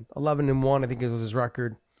young man, 11-1, I think it was his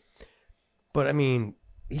record. But I mean,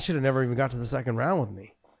 he should have never even got to the second round with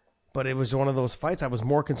me. But it was one of those fights I was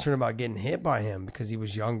more concerned about getting hit by him because he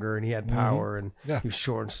was younger and he had power and he was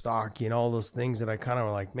short and stocky and all those things that I kind of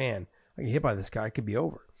were like, man, I get hit by this guy, it could be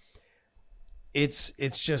over. It's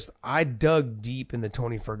just, I dug deep in the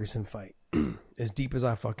Tony Ferguson fight, as deep as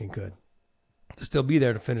I fucking could. to still be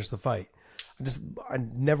there to finish the fight. I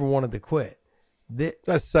never wanted to quit.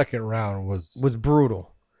 That second round was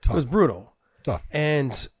brutal. tough. It was brutal. Tough.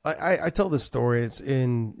 And I tell this story.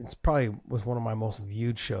 It's probably was one of my most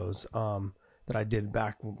viewed shows that I did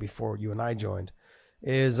back before you and I joined.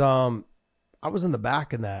 I was in the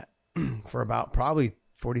back in that for about probably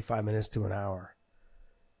 45 minutes to an hour,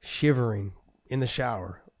 shivering in the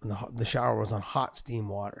shower. And the shower was on hot steam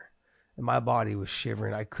water, and my body was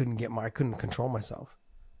shivering. I couldn't control myself.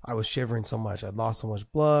 I was shivering so much. I'd lost so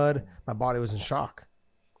much blood. My body was in shock,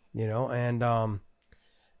 and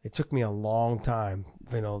it took me a long time,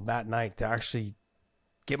 that night to actually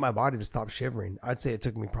get my body to stop shivering. I'd say it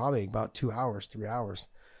took me probably about 2 hours, 3 hours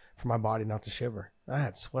for my body not to shiver. I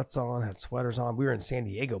had sweats on, had sweaters on. We were in San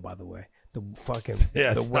Diego, by the way. The fucking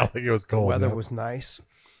like it was cold. The weather was nice.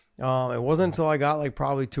 It wasn't until I got like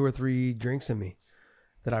probably 2 or 3 drinks in me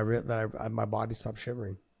that my body stopped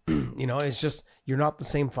shivering. It's just, you're not the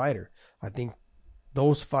same fighter. I think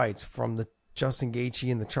those fights from the Justin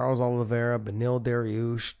Gaethje and the Charles Oliveira, Beneil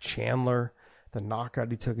Dariush, Chandler, the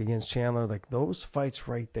knockout he took against Chandler, like those fights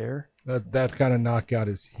right there. That kind of knockout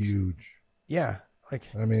is huge. Yeah.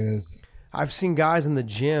 I've seen guys in the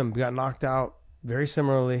gym got knocked out very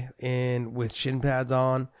similarly with shin pads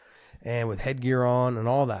on and with headgear on and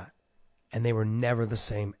all that. And they were never the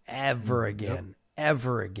same ever again. Yep.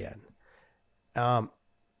 Ever again.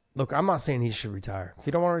 Look, I'm not saying he should retire. If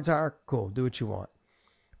you don't want to retire, cool, do what you want.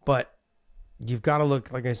 But you've got to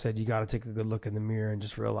look, like I said, you got to take a good look in the mirror and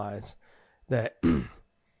just realize that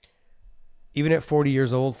even at 40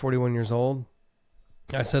 years old, 41 years old,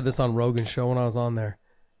 I said this on Rogan's show when I was on there.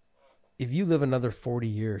 If you live another 40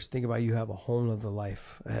 years, think about you have a whole nother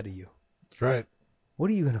life ahead of you. That's right.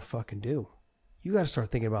 What are you going to fucking do? You got to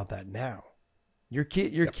start thinking about that now. Your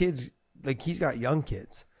kids, like he's got young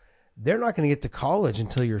kids. They're not going to get to college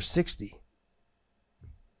until you're 60.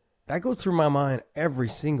 That goes through my mind every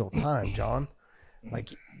single time, John. Like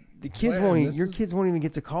the kids kids won't even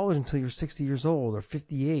get to college until you're 60 years old or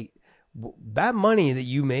 58. That money that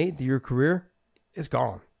you made through your career, it's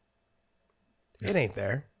gone. It ain't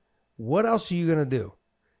there. What else are you going to do?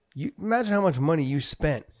 You imagine how much money you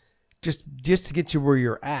spent just to get you where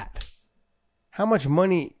you're at. How much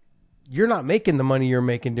money you're not making the money you're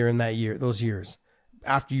making during those years.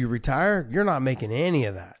 After you retire, you're not making any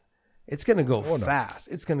of that. It's going to go fast.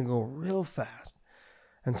 It's going to go real fast.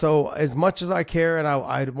 And so as much as I care and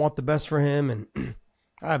I want the best for him, and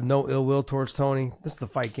I have no ill will towards Tony. This is the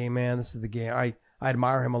fight game, man. This is the game. I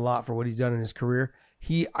admire him a lot for what he's done in his career.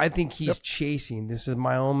 I think he's chasing. This is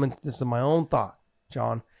my own thought,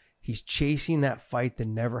 John. He's chasing that fight that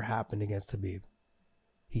never happened against Khabib.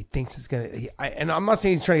 He thinks it's going to, and I'm not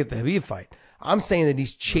saying he's trying to get the Khabib fight. I'm saying that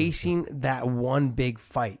he's chasing that one big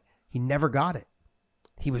fight. He never got it.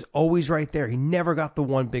 He was always right there. He never got the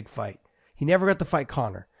one big fight. He never got to fight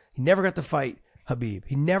Conor. He never got to fight Khabib.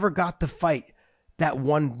 He never got to fight that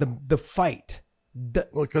one, the fight.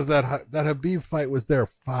 Because that Khabib fight was there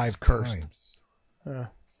 5 times.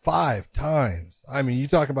 5 times. I mean, you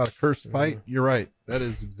talk about a cursed fight. You're right. That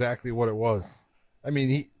is exactly what it was. I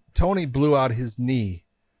mean, Tony blew out his knee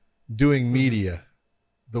doing media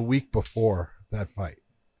the week before that fight.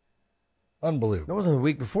 Unbelievable. It wasn't the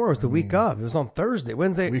week before. It was the week of. It was on Thursday,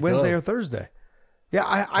 Wednesday or Thursday. Yeah,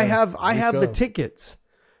 I have the tickets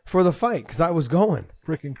for the fight because I was going.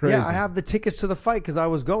 Freaking crazy. Yeah, I have the tickets to the fight because I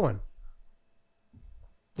was going.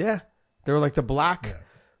 Yeah, they were like the black,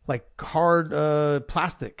 like hard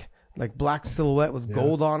plastic, like black silhouette with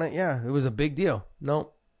gold on it. Yeah, it was a big deal.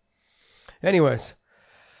 Nope. Anyways,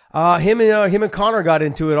 him and Conor got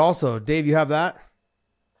into it also. Dave, you have that?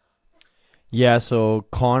 Yeah, so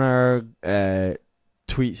Conor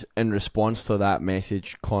tweets in response to that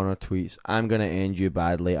message. Conor tweets, "I'm going to end you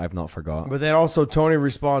badly. I've not forgot." But then also Tony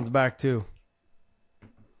responds back too.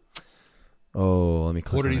 Oh, let me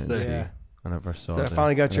click. What did on he it and say? see. Yeah. I never saw I it.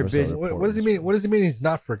 finally got your bid. What does he mean? What does he mean he's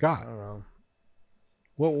not forgot? I don't know.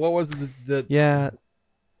 What was the Yeah.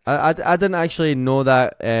 I didn't actually know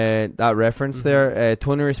that that reference there.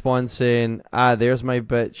 Tony responds saying, there's my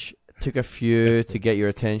bitch. Took a few to get your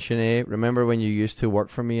attention, eh? Remember when you used to work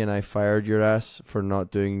for me and I fired your ass for not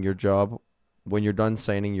doing your job? When you're done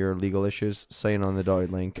signing your legal issues, sign on the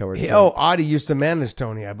dotted line, coward. Audie used to manage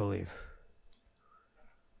Tony, I believe.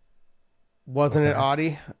 Wasn't it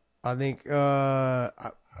Audie? I think I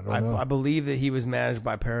don't know. I believe that he was managed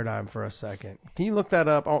by Paradigm for a second. Can you look that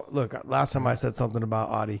up? Oh, look, last time I said something about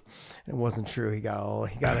Audie, it wasn't true. He got all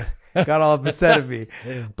upset at me.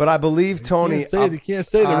 But I believe Tony. You can't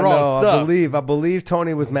say the wrong stuff. I believe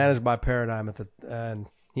Tony was managed by Paradigm and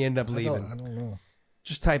he ended up leaving. I don't know.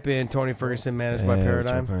 Just type in Tony Ferguson managed by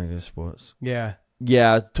Paradigm. Sports. Yeah.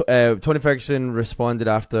 Yeah, Tony Ferguson responded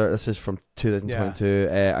after, this is from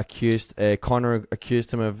 2022, Connor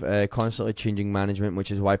accused him of constantly changing management,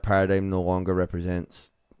 which is why Paradigm no longer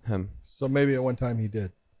represents him. So maybe at one time he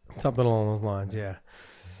did. Something along those lines, yeah.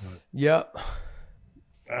 Yep.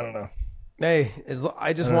 I don't know. Hey,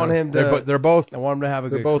 I just want him to... They're both... I want him to have a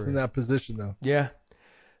good They're both career. in that position, though. Yeah.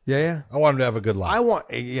 Yeah. I want him to have a good life.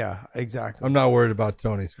 Yeah, exactly. I'm not worried about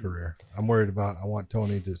Tony's career. I want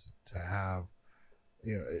Tony to have...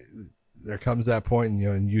 there comes that point,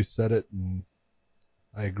 and you said it, and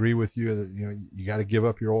I agree with you that you got to give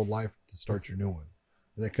up your old life to start your new one.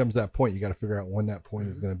 And there comes that point, you got to figure out when that point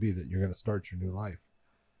is going to be that you're going to start your new life.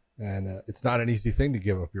 And it's not an easy thing to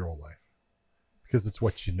give up your old life because it's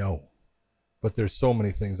what you know. But there's so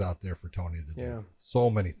many things out there for Tony to do. Yeah. So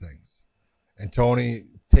many things, and Tony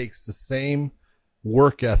takes the same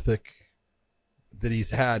work ethic that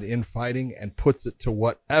he's had in fighting and puts it to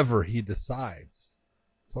whatever he decides.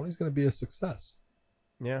 Tony's going to be a success.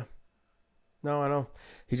 Yeah. No, I know.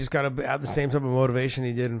 He just got to have the same type of motivation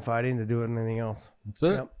he did in fighting to do it in anything else. That's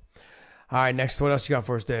it. Yep. All right, next, what else you got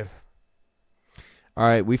for us, Dave? All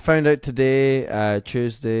right, we found out today,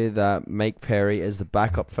 Tuesday, that Mike Perry is the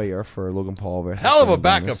backup fighter for Logan Paul. Hell of a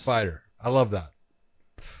backup fighter. I love that.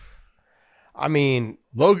 I mean,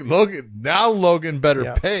 Logan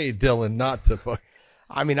better pay Dylan not to fuck.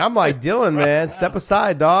 I mean, I'm like, Dylan, man, step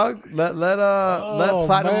aside, dog. Let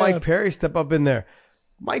Platinum Mike Perry step up in there.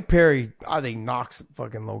 Mike Perry, I think, knocks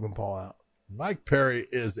fucking Logan Paul out. Mike Perry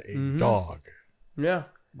is a dog. Yeah.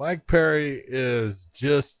 Mike Perry is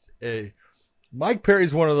just a... Mike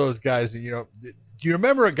Perry's one of those guys that, do you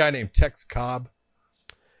remember a guy named Tex Cobb?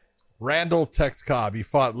 Randall Tex Cobb. He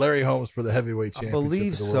fought Larry Holmes for the heavyweight championship. I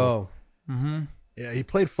believe so. Mm-hmm. Yeah, he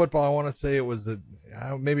played football. I want to say it was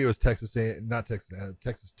maybe it was Texas Tech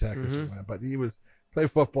or something. But he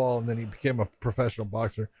played football, and then he became a professional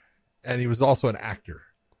boxer, and he was also an actor.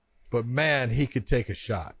 But man, he could take a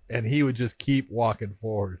shot, and he would just keep walking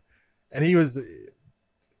forward. And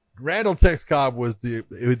Randall Tex Cobb was the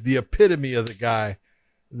epitome of the guy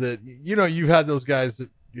that you've had those guys that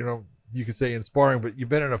you can say in sparring, but you've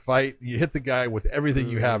been in a fight, you hit the guy with everything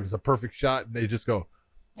you have, it's a perfect shot, and they just go.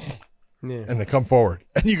 Yeah. And they come forward,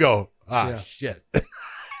 and you go, shit.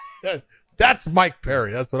 That's Mike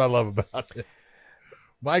Perry. That's what I love about it.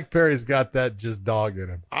 Mike Perry's got that just dog in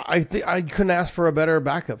him. I think I couldn't ask for a better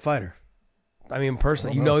backup fighter. I mean,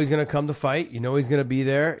 personally, he's going to come to fight. He's going to be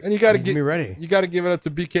there, and you got to be ready. You got to give it up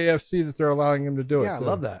to BKFC that they're allowing him to do it. Yeah, I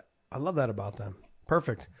love that. I love that about them.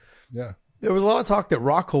 Perfect. Yeah. There was a lot of talk that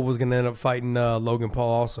Rockhold was going to end up fighting Logan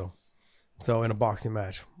Paul also, so in a boxing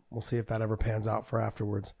match. We'll see if that ever pans out for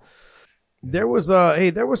afterwards. There was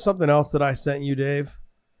something else that I sent you, Dave.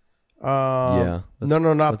 No,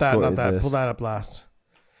 not that. Pull that up last.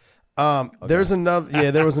 Okay. There was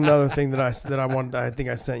another thing that I wanted. I think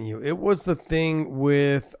I sent you. It was the thing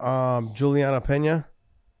with Juliana Pena.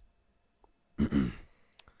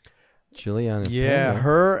 Juliana. Yeah, Pena.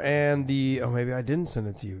 her and maybe I didn't send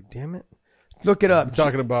it to you. Damn it! Look it up. You're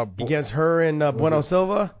talking about against her and Bueno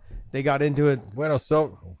Silva. They got into it. Bueno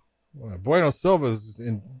Silva's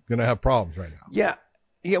going to have problems right now. Yeah.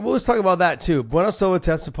 Yeah, well, let's talk about that too. Bueno Silva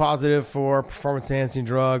tested positive for performance-enhancing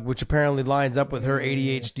drug, which apparently lines up with her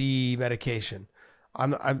ADHD medication.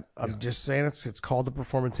 I'm just saying it's called the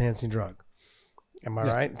performance-enhancing drug. Am I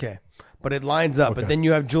right? Okay, but it lines up. Okay. But then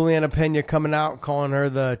you have Juliana Pena coming out calling her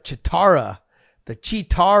the Chitara,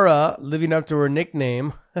 living up to her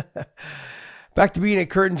nickname. Back to being a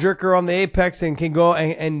curtain jerker on the Apex and can go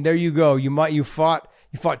and there you go. You fought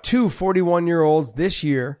two 41-year-olds this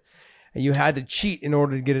year. And you had to cheat in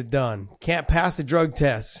order to get it done. Can't pass a drug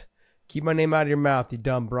test. Keep my name out of your mouth, you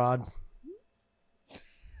dumb broad.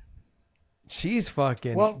 She's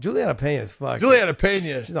fucking. Well, Juliana Pena is fucking. Juliana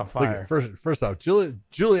Pena. She's on fire. First off,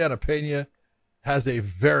 Juliana Pena has a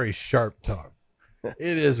very sharp tongue.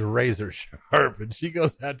 It is razor sharp. And she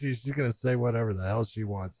goes after you. She's going to say whatever the hell she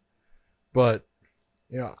wants. But,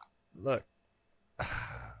 look.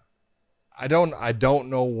 I don't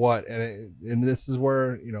know what, and this is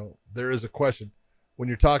where, there is a question. When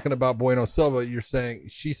you're talking about Bueno Silva, you're saying,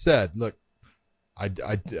 she said, look, I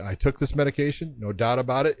took this medication, no doubt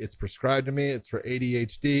about it. It's prescribed to me. It's for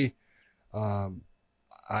ADHD. I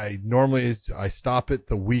stop it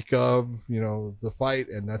the week of, the fight,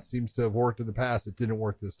 and that seems to have worked in the past. It didn't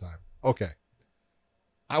work this time. Okay.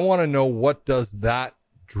 I want to know, what does that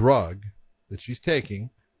drug that she's taking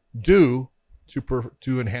do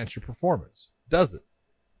to enhance your performance? Does it?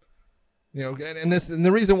 And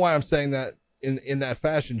the reason why I'm saying that in that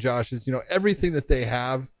fashion, Josh, is everything that they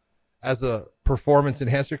have as a performance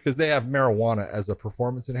enhancer because they have marijuana as a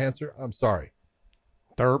performance enhancer. I'm sorry.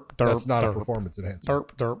 That's not a performance enhancer.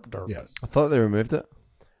 Yes. I thought they removed it.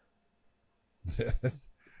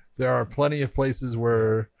 There are plenty of places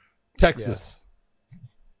where Texas,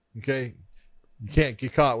 okay, you can't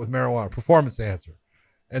get caught with marijuana, performance enhancer.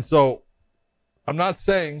 And so I'm not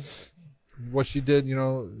saying what she did,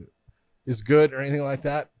 is good or anything like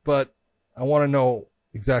that, but I want to know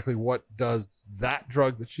exactly what does that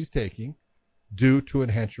drug that she's taking do to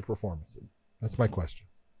enhance your performances. That's my question.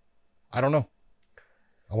 I don't know.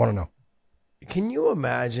 I want to know. Can you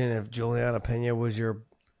imagine if Juliana Pena was your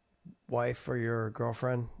wife or your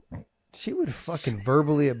girlfriend? She would fucking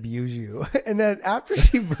verbally abuse you. And then after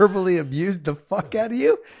she verbally abused the fuck out of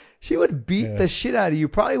you, she would beat the shit out of you,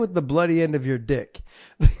 probably with the bloody end of your dick.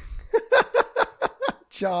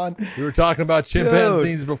 John. We were talking about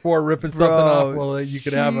chimpanzees before ripping something off. Well, you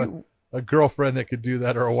could have a girlfriend that could do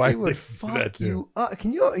that or a wife would that could do that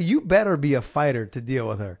too. You better be a fighter to deal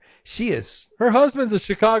with her. She is. Her husband's a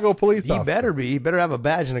Chicago police officer. He better be. He better have a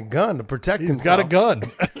badge and a gun to protect himself. He's got a gun.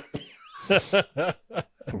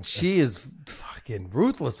 She is fucking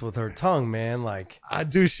ruthless with her tongue, man. Like,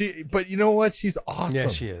 but you know what? She's awesome. Yeah,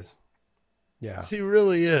 she is. Yeah, she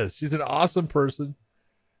really is. She's an awesome person.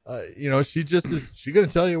 She just is. She's gonna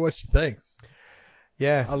tell you what she thinks.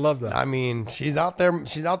 Yeah, I love that. I mean, she's out there.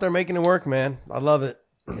 She's out there making it work, man. I love it.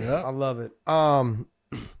 Yeah, I love it.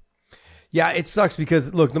 Yeah, it sucks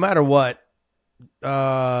because look, no matter what,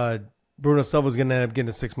 Bruno Silva's gonna end up getting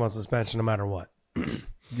a 6-month suspension, no matter what.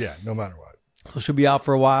 Yeah, no matter what. So she'll be out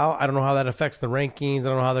for a while. I don't know how that affects the rankings. I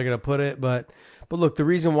don't know how they're going to put it, but look, the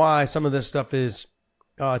reason why some of this stuff is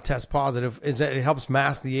test positive is that it helps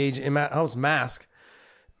mask the age. It helps mask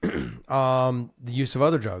the use of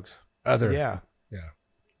other drugs. Yeah.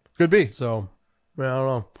 Could be. So I don't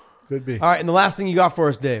know. Could be. All right, and the last thing you got for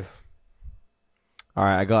us, Dave. All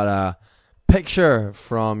right, I got a picture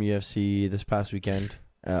from UFC this past weekend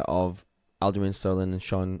of Aljamain Sterling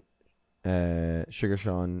and Sugar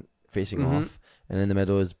Sean facing off, and in the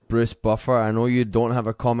middle is Bruce Buffer. I know you don't have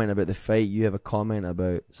a comment about the fight. You have a comment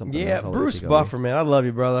about something. Yeah, Bruce Buffer, man. I love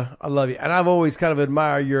you, brother. I love you. And I've always kind of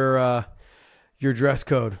admired your dress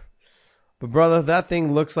code. But, brother, that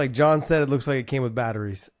thing looks like John said. It looks like it came with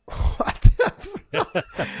batteries.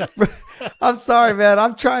 I'm sorry, man.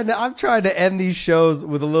 I'm trying to end these shows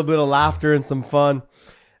with a little bit of laughter and some fun.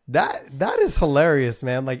 That is hilarious,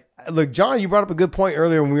 man. Like, look, John, you brought up a good point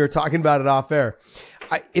earlier when we were talking about it off air.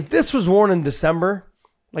 If this was worn in December,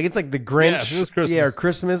 like it's like the Grinch, or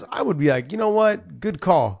Christmas, I would be like, you know what? Good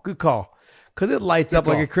call. Because it lights up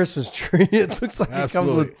like a Christmas tree. It looks like it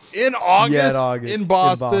comes with in August in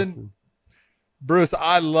Boston. Bruce,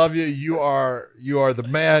 I love you. You are the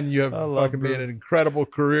man. You have fucking made an incredible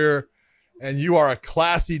career, and you are a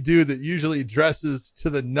classy dude that usually dresses to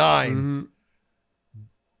the nines. Mm-hmm.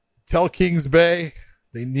 Tell Kings Bay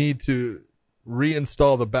they need to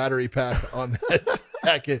reinstall the battery pack on that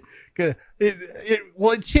jacket.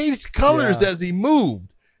 It changed colors as he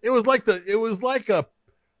moved. It was like a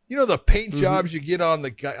the paint jobs you get on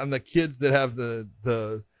the kids that have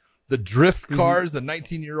the drift cars, the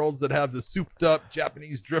 19-year-olds that have the souped up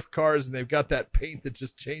Japanese drift cars, and they've got that paint that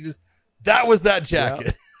just changes. That was that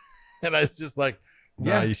jacket. And I was just like,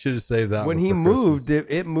 you should have saved that. When he moved,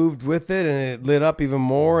 it moved with it, and it lit up even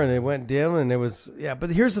more, and it went dim, and it was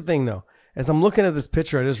But here's the thing, though. As I'm looking at this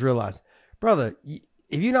picture, I just realized, brother,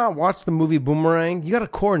 if you not watched the movie Boomerang, you got to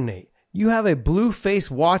coordinate. You have a blue face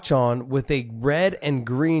watch on with a red and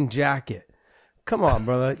green jacket. Come on,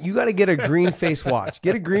 brother. You got to get a green face watch.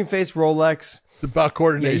 Get a green face Rolex. It's about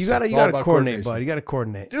coordination. Yeah, you got to coordinate, bud. You got to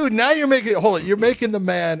coordinate. Dude, now you're making the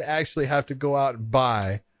man actually have to go out and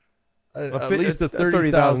buy at least a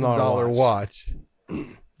 $30,000 watch.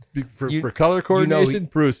 For color coordination.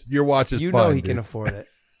 Bruce, your watch is fine. He can afford it.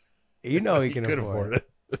 You know he can afford it.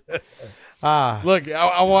 Look,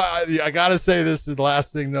 I got to say this. The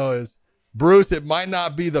last thing, though, is Bruce, it might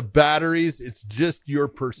not be the batteries. It's just your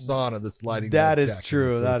persona that's lighting that is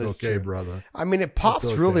true. So that is okay, true, brother. I mean, it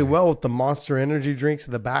pops really well with the Monster Energy drinks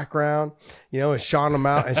in the background. And Sean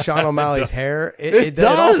O'Malley's hair. It does. It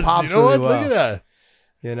all pops really well. Look at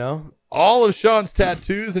that. All of Sean's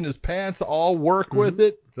tattoos and his pants all work with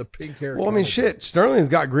it. The pink hair. Well, I mean, shit. Sterling's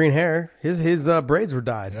got green hair. His braids were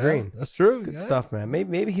dyed green. That's true. Good stuff, man.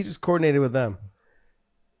 Maybe he just coordinated with them.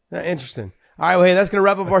 Interesting. All right, well, hey, that's going to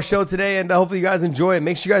wrap up our show today, and hopefully you guys enjoy it.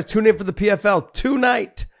 Make sure you guys tune in for the PFL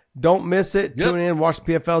tonight. Don't miss it. Tune in, watch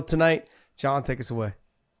the PFL tonight. John, take us away.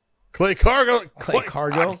 Clay Collard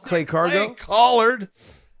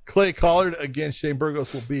against Shane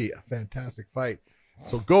Burgos will be a fantastic fight.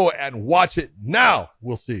 So go and watch it now.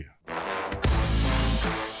 We'll see you.